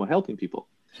work, Mama, helping people."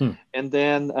 And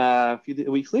then a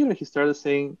few weeks later, he started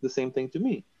saying the same thing to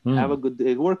me. "Have a good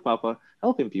day at work, Papa,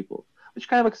 helping people," which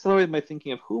kind of accelerated my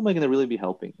thinking of who am I going to really be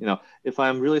helping? If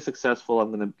I'm really successful,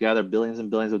 I'm going to gather billions and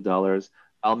billions of dollars.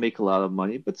 I'll make a lot of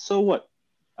money, but so what?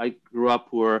 I grew up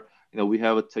poor. We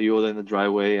have a Toyota in the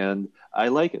driveway, and I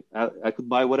like it. I could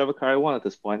buy whatever car I want at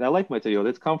this point. I like my Toyota.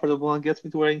 It's comfortable and gets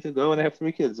me to where I need to go, and I have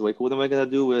 3 kids. Like, what am I going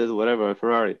to do with whatever, a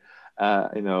Ferrari?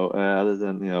 Other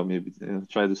than, maybe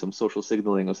try to do some social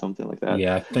signaling or something like that.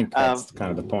 Yeah, I think that's kind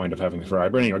of the point of having a Ferrari.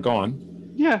 But anyway, go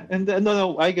on. Yeah, and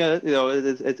no, I get it.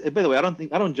 It's by the way, I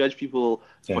don't judge people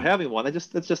for having one.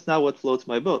 That's just not what floats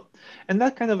my boat, and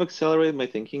that kind of accelerated my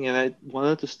thinking. And I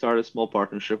wanted to start a small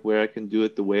partnership where I can do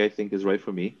it the way I think is right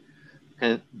for me,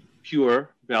 and pure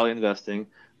value investing,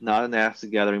 not an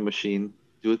asset gathering machine.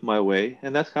 Do it my way,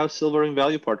 and that's how Silver Ring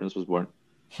Value Partners was born.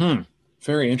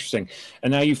 Very interesting.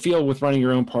 And now you feel with running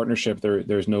your own partnership,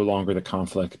 there's no longer the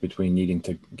conflict between needing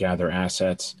to gather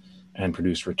assets and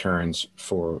produce returns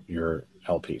for your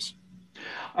LPs.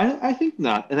 I think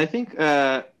not. And I think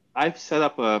I've set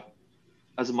up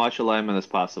as much alignment as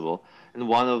possible. And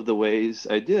one of the ways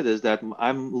I did is that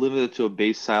I'm limited to a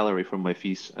base salary from my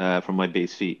fees, from my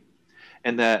base fee.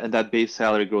 And that base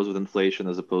salary grows with inflation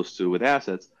as opposed to with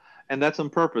assets. And that's on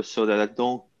purpose so that I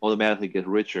don't automatically get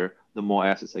richer the more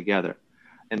assets I gather.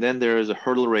 And then there is a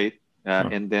hurdle rate,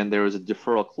 and then there is a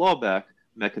deferral clawback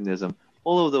mechanism.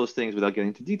 All of those things, without getting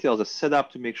into details, are set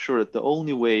up to make sure that the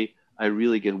only way I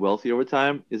really get wealthy over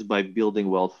time is by building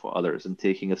wealth for others and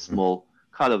taking a small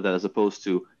cut of that, as opposed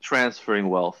to transferring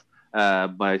wealth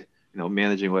by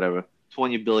managing whatever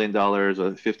 $20 billion or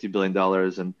 $50 billion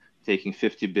and taking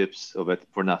 50 bips of it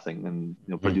for nothing,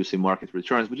 and producing market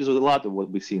returns, which is a lot of what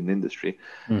we see in the industry.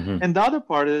 And the other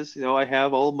part is, I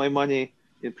have all my money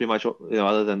in pretty much,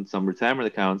 other than some retirement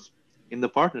accounts, in the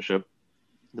partnership.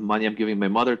 The money I'm giving my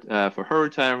mother for her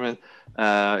retirement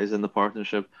is in the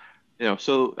partnership.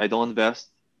 So I don't invest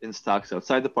in stocks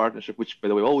outside the partnership, which, by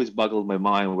the way, always boggled my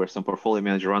mind, where some portfolio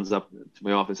manager runs up to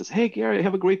my office and says, "Hey, Gary, I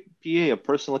have a great PA, a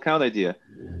personal account idea."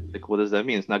 Like, what does that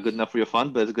mean? It's not good enough for your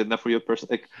fund, but it's good enough for your person.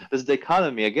 Like, this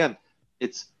dichotomy, again,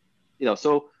 it's,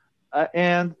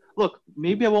 and look,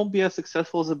 maybe I won't be as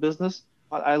successful as a business,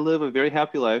 but I live a very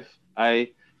happy life.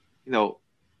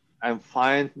 I'm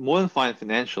fine, more than fine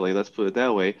financially, let's put it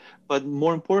that way. But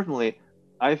more importantly,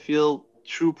 I feel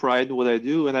true pride in what I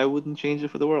do, and I wouldn't change it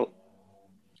for the world.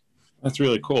 That's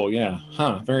really cool. Yeah.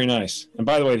 Very nice. And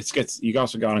by the way, you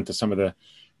also got into some of the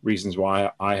reasons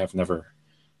why I have never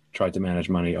tried to manage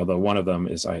money, although one of them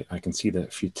is I can see the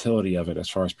futility of it as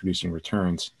far as producing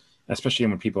returns, especially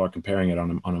when people are comparing it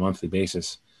on a monthly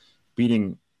basis.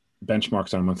 Beating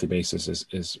benchmarks on a monthly basis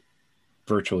is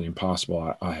virtually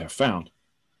impossible, I have found,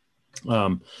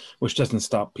 which doesn't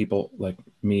stop people like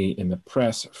me in the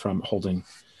press from holding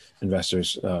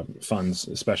investors' funds,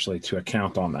 especially, to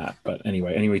account on that. But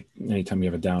anyway, anytime you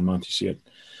have a down month, you see it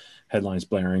headlines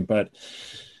blaring. But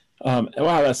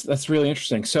wow, that's really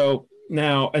interesting. So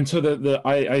now, and so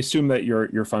I assume that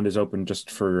your fund is open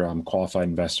just for qualified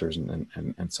investors and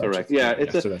such. Correct. Yeah,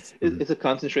 it's a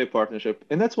concentrated partnership,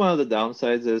 and that's one of the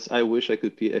downsides. Is I wish I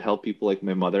could help people like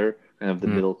my mother kind of the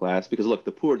middle class, because look,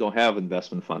 the poor don't have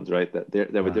investment funds, right? That they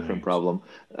have a different problem.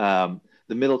 The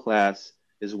middle class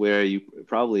is where you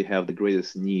probably have the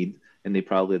greatest need, and they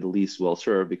probably are the least well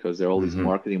served because there are all these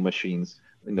marketing machines,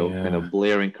 kind of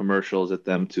blaring commercials at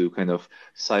them to kind of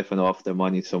siphon off their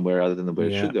money somewhere other than where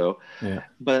it should go.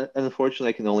 But unfortunately,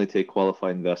 I can only take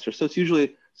qualified investors. So it's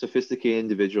usually sophisticated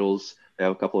individuals. I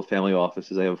have a couple of family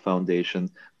offices. I have a foundation,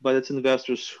 but it's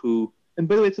investors who, and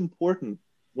by the way, it's important.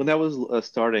 When I was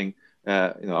starting,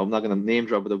 I'm not going to name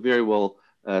drop, but a very well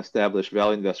established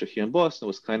value investor here in Boston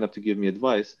was kind enough to give me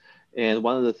advice. And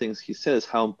one of the things he says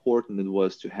how important it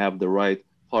was to have the right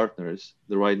partners,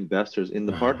 the right investors in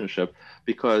the partnership,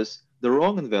 because the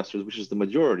wrong investors, which is the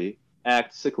majority,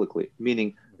 act cyclically.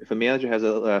 Meaning, if a manager has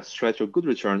a stretch of good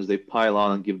returns, they pile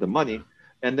on and give them money,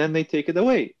 and then they take it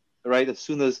away, right? As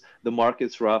soon as the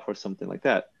market's rough or something like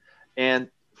that. And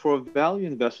for a value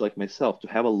investor like myself to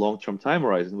have a long-term time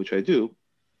horizon, which I do,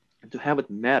 and to have it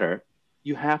matter,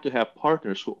 you have to have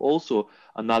partners who also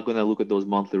are not going to look at those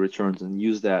monthly returns and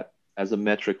use that as a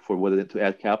metric for whether to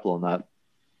add capital or not.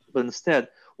 But instead,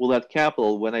 we'll add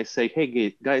capital when I say,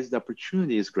 hey, guys, the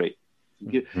opportunity is great.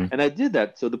 And I did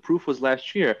that. So the proof was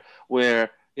last year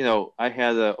where, I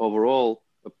had overall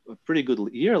a pretty good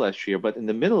year last year, but in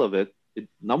the middle of it,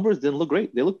 numbers didn't look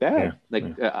great. They look bad.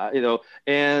 But the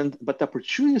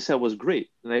opportunity set was great.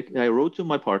 And I wrote to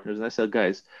my partners and I said,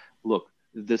 guys, look,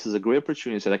 this is a great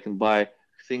opportunity that I can buy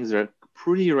things that are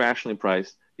pretty irrationally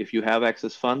priced. If you have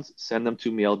excess funds, send them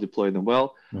to me. I'll deploy them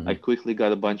well. I quickly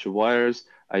got a bunch of wires.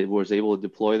 I was able to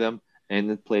deploy them, and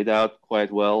it played out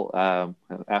quite well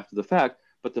after the fact.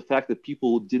 But the fact that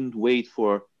people didn't wait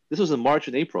for – this was in March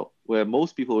and April, where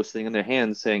most people were sitting on their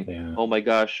hands saying, oh, my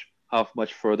gosh, how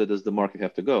much further does the market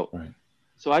have to go? Right.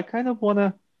 So I kind of want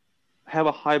to have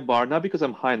a high bar, not because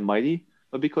I'm high and mighty,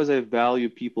 but because I value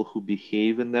people who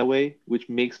behave in that way, which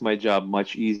makes my job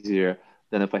much easier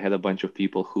than if I had a bunch of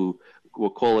people who were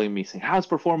calling me saying, how's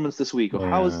performance this week? Or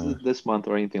how is this month?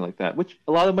 Or anything like that, which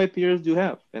a lot of my peers do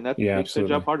have. And that makes their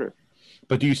job harder.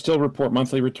 But do you still report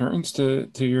monthly returns to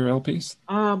your LPs?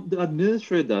 The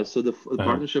administrator does. So the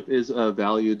partnership is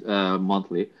valued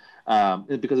monthly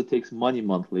because it takes money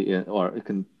monthly, or it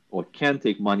can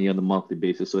take money on a monthly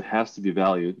basis. So it has to be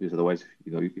valued, because otherwise,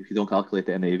 if you don't calculate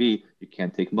the NAV, you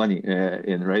can't take money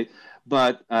in, right?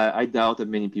 But I doubt that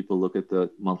many people look at the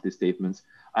monthly statements.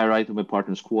 I write to my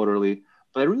partners quarterly,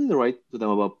 but I really write to them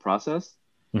about process,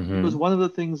 because one of the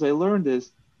things I learned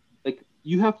is,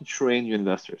 you have to train your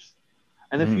investors.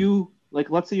 And if you,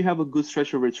 let's say you have a good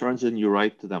stretch of returns and you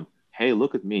write to them, hey,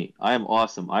 look at me, I am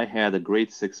awesome, I had a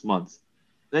great 6 months.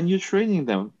 Then you're training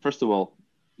them. First of all,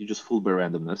 you just fooled by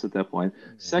randomness at that point.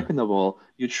 Second of all,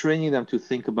 you're training them to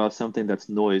think about something that's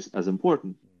noise as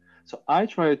important. So I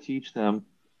try to teach them,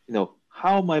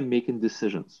 how am I making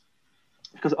decisions?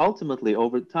 Because ultimately,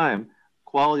 over time,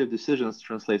 quality of decisions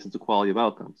translates into quality of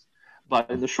outcomes. But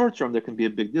in the short term, there can be a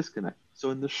big disconnect.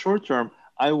 So in the short term,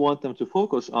 I want them to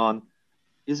focus on,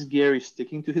 is Gary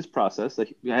sticking to his process? I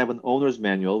have an owner's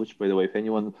manual, which, by the way, if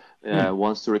anyone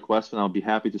wants to request one, I'll be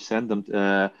happy to send them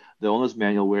the owner's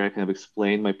manual, where I kind of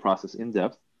explain my process in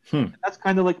depth. That's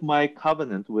kind of like my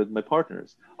covenant with my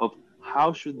partners of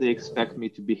how should they expect me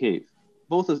to behave,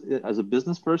 both as a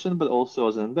business person, but also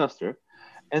as an investor.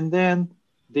 And then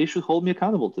they should hold me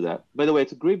accountable to that. By the way,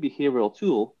 it's a great behavioral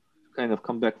tool to kind of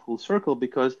come back full circle,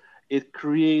 because it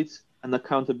creates an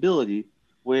accountability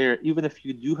where even if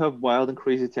you do have wild and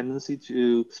crazy tendency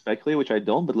to speculate, which I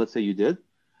don't, but let's say you did,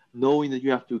 knowing that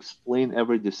you have to explain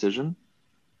every decision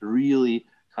really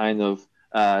kind of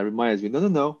reminds me,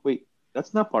 no, wait,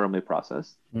 that's not part of my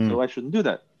process, so I shouldn't do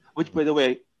that. Which, by the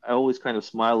way, I always kind of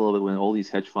smile a little bit when all these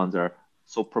hedge funds are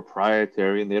so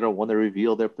proprietary and they don't want to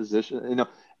reveal their position.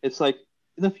 It's like,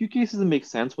 in a few cases it makes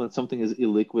sense when something is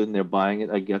illiquid and they're buying it.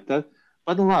 I get that.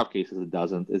 But in a lot of cases, it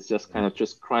doesn't. It's just kind of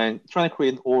trying to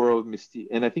create an aura of mystique.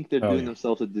 And I think they're doing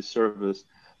themselves a disservice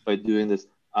by doing this.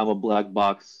 I'm a black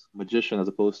box magician, as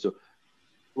opposed to,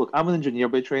 look, I'm an engineer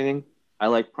by training. I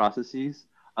like processes.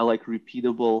 I like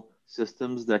repeatable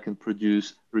systems that can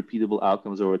produce repeatable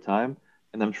outcomes over time.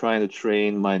 And I'm trying to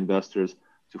train my investors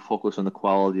to focus on the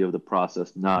quality of the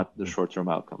process, not the short-term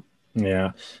outcome.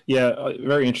 Yeah.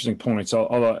 Very interesting points.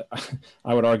 Although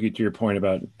I would argue to your point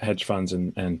about hedge funds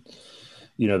and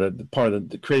the part of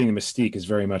the creating the mystique is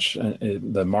very much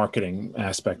the marketing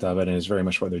aspect of it, and is very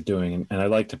much what they're doing. And I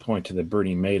like to point to the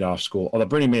Bernie Madoff school. Although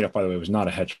Bernie Madoff, by the way, was not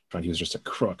a hedge fund; he was just a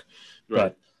crook.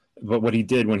 Right. But what he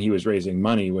did when he was raising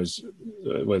money was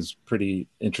pretty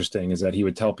interesting. Is that he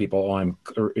would tell people,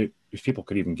 if people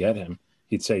could even get him,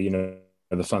 he'd say,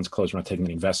 the fund's closed, we're not taking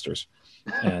any investors.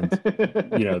 And,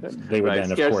 they would Right,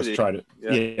 then, of course, scarcity. try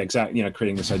to, exactly,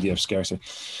 creating this idea of scarcity.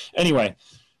 Anyway,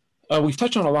 we've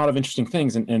touched on a lot of interesting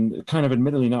things, and kind of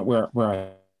admittedly not where I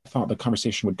thought the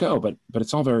conversation would go, but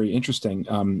it's all very interesting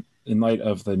in light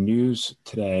of the news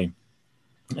today,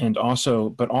 and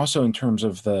also in terms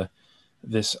of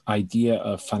this idea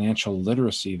of financial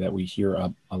literacy that we hear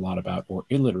a lot about, or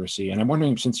illiteracy. And I'm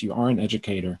wondering, since you are an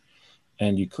educator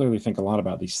and you clearly think a lot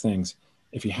about these things,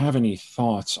 if you have any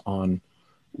thoughts on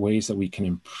ways that we can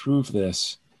improve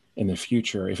this in the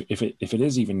future, if it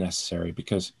is even necessary.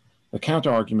 Because the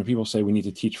counter argument, people say we need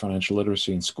to teach financial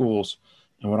literacy in schools,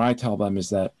 and what I tell them is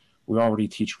that we already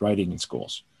teach writing in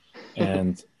schools.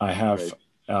 And I have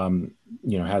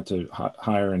had to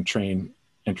hire and train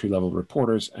entry-level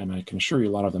reporters, and I can assure you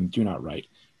a lot of them do not write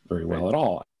very well at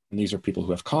all. And these are people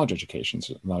who have college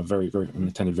educations, a lot of very, very, and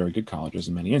attended very good colleges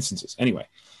in many instances. Anyway,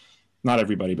 not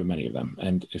everybody, but many of them.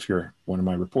 And if you're one of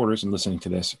my reporters and listening to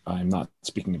this, I'm not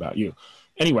speaking about you.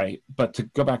 Anyway, but to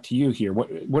go back to you here,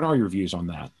 what are your views on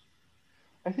that?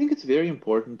 I think it's very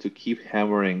important to keep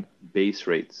hammering base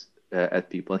rates at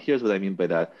people. And here's what I mean by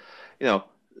that.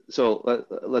 So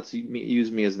let's use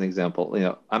me as an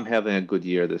example. I'm having a good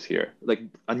year this year, like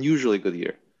unusually good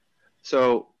year.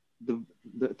 So the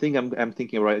thing I'm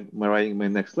thinking of writing my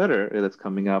next letter that's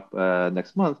coming up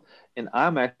next month, and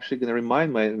I'm actually going to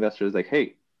remind my investors, like,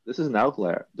 hey, this is an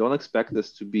outlier. Don't expect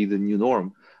this to be the new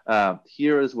norm.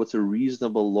 Here is what's a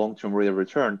reasonable long-term rate of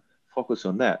return. Focus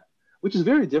on that, which is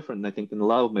very different, I think, than a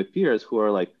lot of my peers who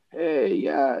are like, hey,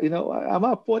 yeah, I'm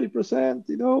up 40%,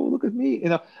 look at me,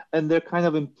 and they're kind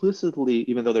of implicitly,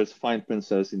 even though there's fine print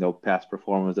says, past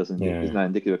performance is not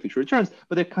indicative of future returns,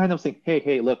 but they're kind of saying,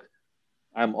 hey, look,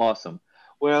 I'm awesome.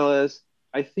 Whereas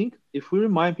I think if we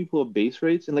remind people of base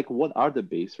rates, and like, what are the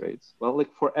base rates? Well,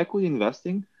 like for equity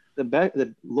investing,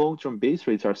 the long-term base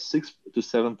rates are 6 to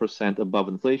 7% above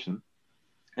inflation.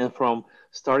 And from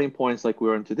starting points like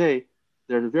we're in today,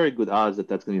 there are very good odds that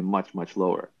that's going to be much, much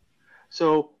lower.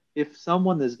 So if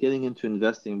someone is getting into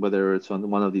investing, whether it's on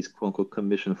one of these quote unquote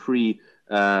commission-free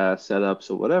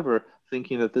setups or whatever,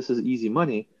 thinking that this is easy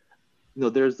money,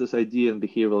 there's this idea in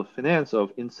behavioral finance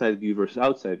of inside view versus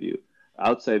outside view.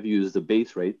 Outside view is the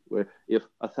base rate, where if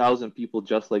 1,000 people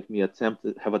just like me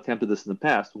have attempted this in the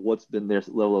past, what's been their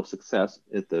level of success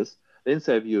at this? The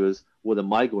inside view is, what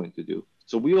am I going to do?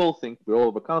 So we all think we're all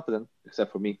overconfident,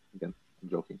 except for me. Again, I'm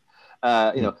joking.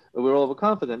 We're all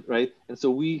overconfident, right? And so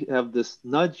we have this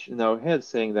nudge in our head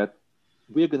saying that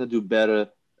we're going to do better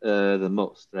than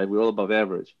most, right? We're all above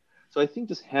average. So I think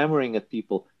just hammering at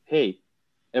people, hey,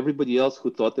 everybody else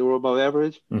who thought they were above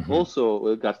average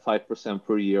also got 5%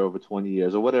 per year over 20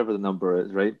 years, or whatever the number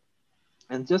is, right?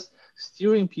 And just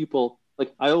steering people,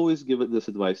 like I always give this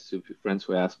advice to friends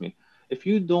who ask me, if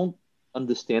you don't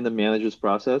understand the manager's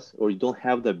process, or you don't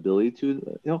have the ability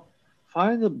to,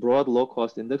 find a broad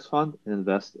low-cost index fund and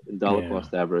invest in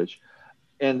dollar-cost average.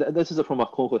 And this is from a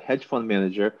quote-unquote hedge fund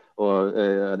manager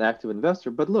or an active investor.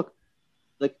 But look,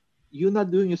 like, you're not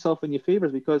doing yourself any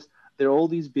favors, because there are all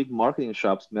these big marketing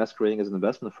shops masquerading as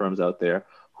investment firms out there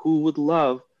who would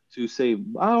love to say,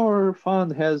 our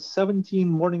fund has 17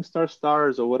 Morningstar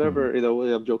stars or whatever,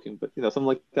 I'm joking, but, something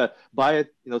like that. Buy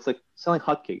it, it's like selling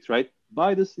hotcakes, right?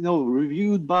 Buy this,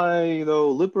 reviewed by,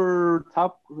 Lipper,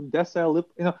 top decile,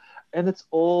 Lipper, and it's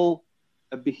all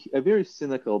a very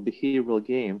cynical behavioral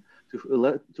game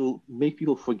to make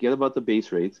people forget about the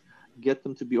base rates, get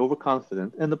them to be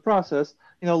overconfident, and in the process,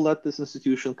 let this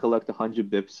institution collect 100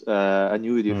 bips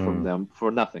annuity from them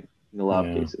for nothing in a lot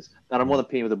of cases. I don't want to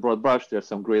paint with a broad brush. There are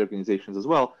some great organizations as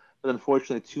well, but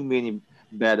unfortunately, too many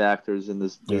bad actors in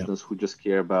this business who just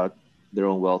care about their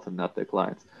own wealth and not their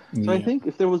clients. So I think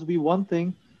if there was to be one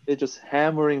thing, it's just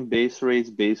hammering base rates.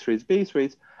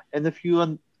 And if you are,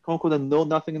 quote unquote, a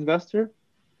know-nothing investor,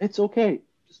 it's okay.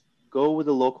 Just go with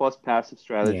a low-cost passive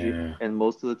strategy, and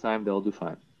most of the time they'll do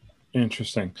fine.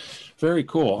 Interesting. Very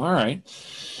cool. All right.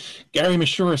 Gary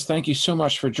Mashouras, thank you so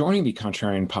much for joining the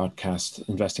Contrarian Podcast,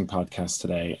 Investing Podcast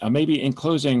today. Maybe in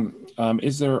closing,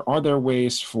 are there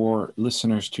ways for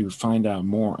listeners to find out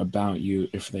more about you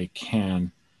if they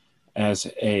can, as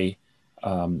a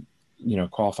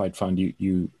qualified fund?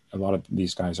 A lot of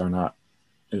these guys are not,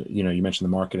 you mentioned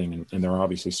the marketing, and there are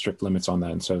obviously strict limits on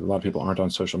that. And so a lot of people aren't on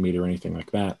social media or anything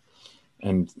like that.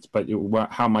 But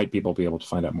how might people be able to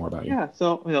find out more about you? Yeah,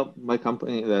 so my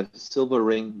company,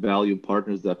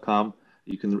 silverringvaluepartners.com.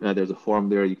 You can there's a form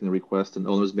there. You can request an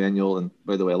owner's manual, and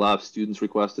by the way, a lot of students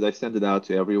requested. I send it out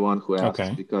to everyone who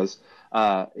asks because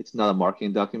it's not a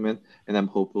marketing document, and I'm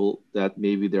hopeful that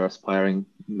maybe there are aspiring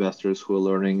investors who are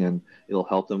learning, and it'll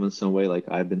help them in some way. Like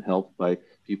I've been helped by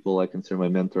people I consider my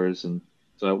mentors, and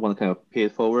So I want to kind of pay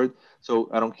it forward. So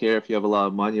I don't care if you have a lot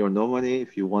of money or no money.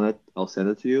 If you want it, I'll send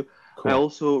it to you. Cool. I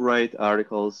also write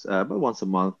articles about once a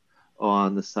month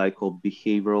on the site called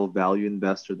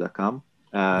behavioralvalueinvestor.com.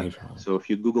 So if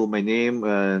you Google my name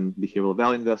and behavioral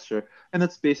value investor, and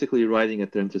it's basically writing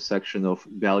at the intersection of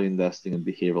value investing and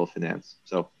behavioral finance.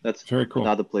 So that's very cool.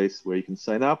 Another place where you can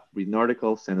sign up, read an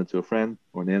article, send it to a friend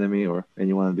or an enemy or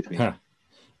anyone in between. Huh.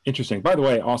 Interesting. By the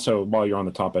way, also, while you're on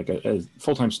the topic,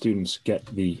 full-time students get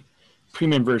the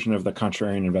premium version of the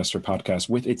Contrarian Investor podcast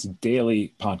with its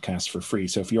daily podcast for free.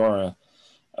 So if you are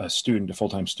a student, a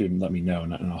full-time student, let me know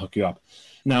and I'll hook you up.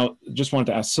 Now, just wanted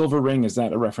to ask, Silver Ring, is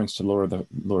that a reference to Lord of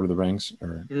the Rings?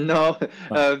 Or no?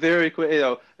 Very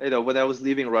quick. When I was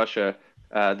leaving Russia,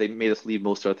 they made us leave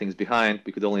most of our things behind.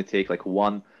 We could only take like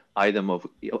one item of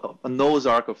a Noah's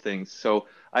Ark of things. So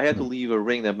I had to leave a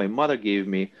ring that my mother gave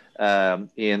me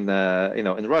in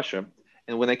Russia.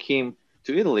 And when I came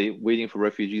to Italy, waiting for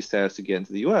refugee status to get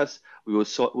into the U.S., we were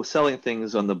selling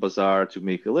things on the bazaar to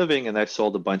make a living, and I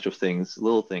sold a bunch of things,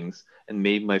 little things, and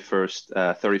made my first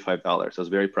 $35. I was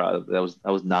very proud of it.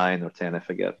 I was 9 or 10, I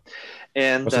forget.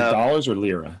 And was it dollars or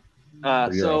lira?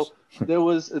 So there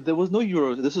was no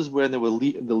euros. This is when the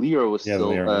lira was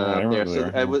still there.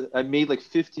 So I made like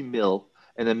 50 mil,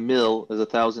 and a mil is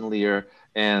 1,000 lira,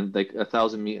 and like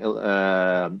 1,000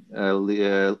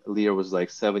 lira was like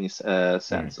 70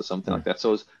 cents or something like that.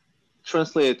 So it's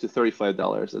translated to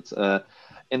 $35. It's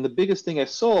and the biggest thing I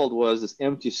sold was this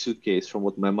empty suitcase from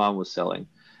what my mom was selling,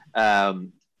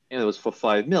 and it was for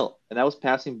 5 mil. And I was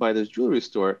passing by this jewelry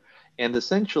store, and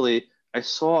essentially I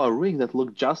saw a ring that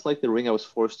looked just like the ring I was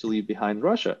forced to leave behind in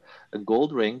Russia, a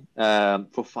gold ring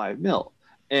for 5 mil.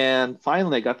 And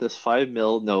finally, I got this 5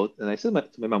 mil note, and I said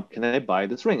to my mom, "Can I buy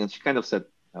this ring?" And she kind of said,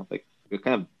 "Like, you're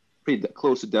kind of pretty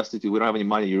close to destitute. We don't have any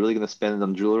money. You're really going to spend it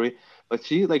on jewelry." But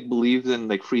she like believed in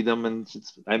like freedom, and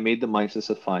I made the money. She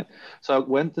said, "Fine." So I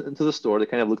went into the store. They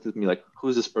kind of looked at me like,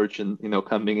 "Who's this urchin,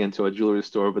 coming into a jewelry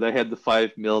store?" But I had the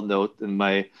 5 mil note in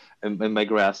my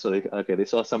grasp, so they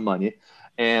saw some money,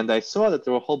 and I saw that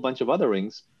there were a whole bunch of other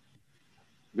rings,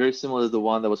 very similar to the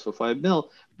one that was for 5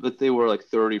 mil, but they were like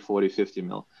 30, 40, 50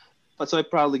 mil. But so I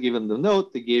proudly gave them the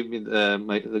note. They gave me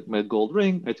my gold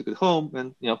ring. I took it home,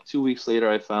 and 2 weeks later,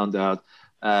 I found out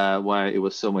why it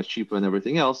was so much cheaper than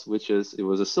everything else, which is it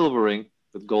was a silver ring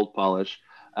with gold polish.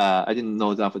 I didn't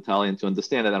know enough Italian to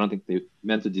understand it. I don't think they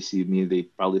meant to deceive me. They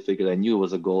probably figured I knew it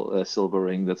was a silver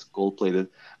ring that's gold plated.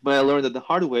 But I learned it the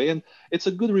hard way, and it's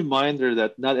a good reminder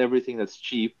that not everything that's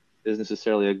cheap is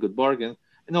necessarily a good bargain.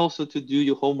 And also to do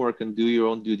your homework and do your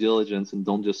own due diligence and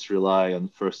don't just rely on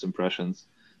first impressions.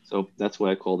 So that's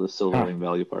why I call this Silver Ring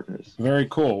Value Partners. Very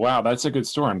cool. Wow, that's a good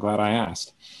story. I'm glad I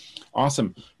asked.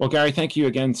 Awesome. Well, Gary, thank you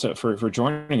again for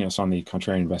joining us on the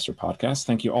Contrarian Investor Podcast.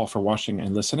 Thank you all for watching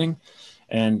and listening,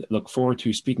 and look forward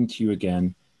to speaking to you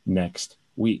again next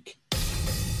week.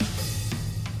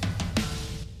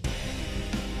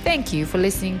 Thank you for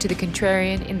listening to the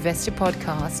Contrarian Investor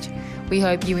Podcast. We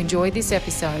hope you enjoyed this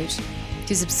episode.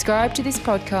 To subscribe to this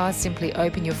podcast, simply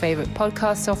open your favorite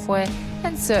podcast software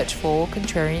and search for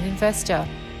Contrarian Investor.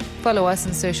 Follow us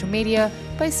on social media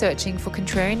by searching for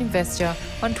Contrarian Investor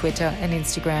on Twitter and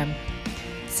Instagram.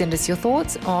 Send us your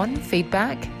thoughts on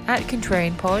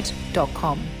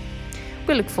feedback@contrarianpod.com.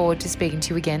 We look forward to speaking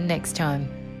to you again next time.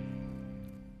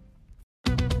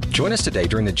 Join us today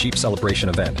during the Jeep Celebration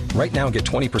event. Right now, get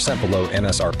 20% below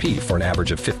MSRP for an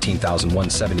average of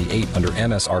 $15,178 under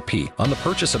MSRP on the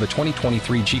purchase of a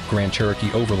 2023 Jeep Grand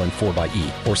Cherokee Overland 4xe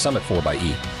or Summit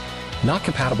 4xe. Not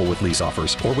compatible with lease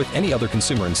offers or with any other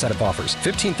consumer incentive offers.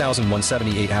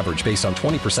 $15,178 average based on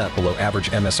 20% below average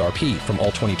MSRP from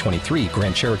all 2023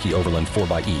 Grand Cherokee Overland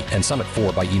 4xe and Summit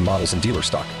 4xe models in dealer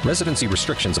stock. Residency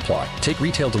restrictions apply. Take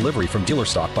retail delivery from dealer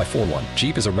stock by 4/1.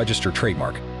 Jeep is a registered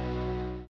trademark.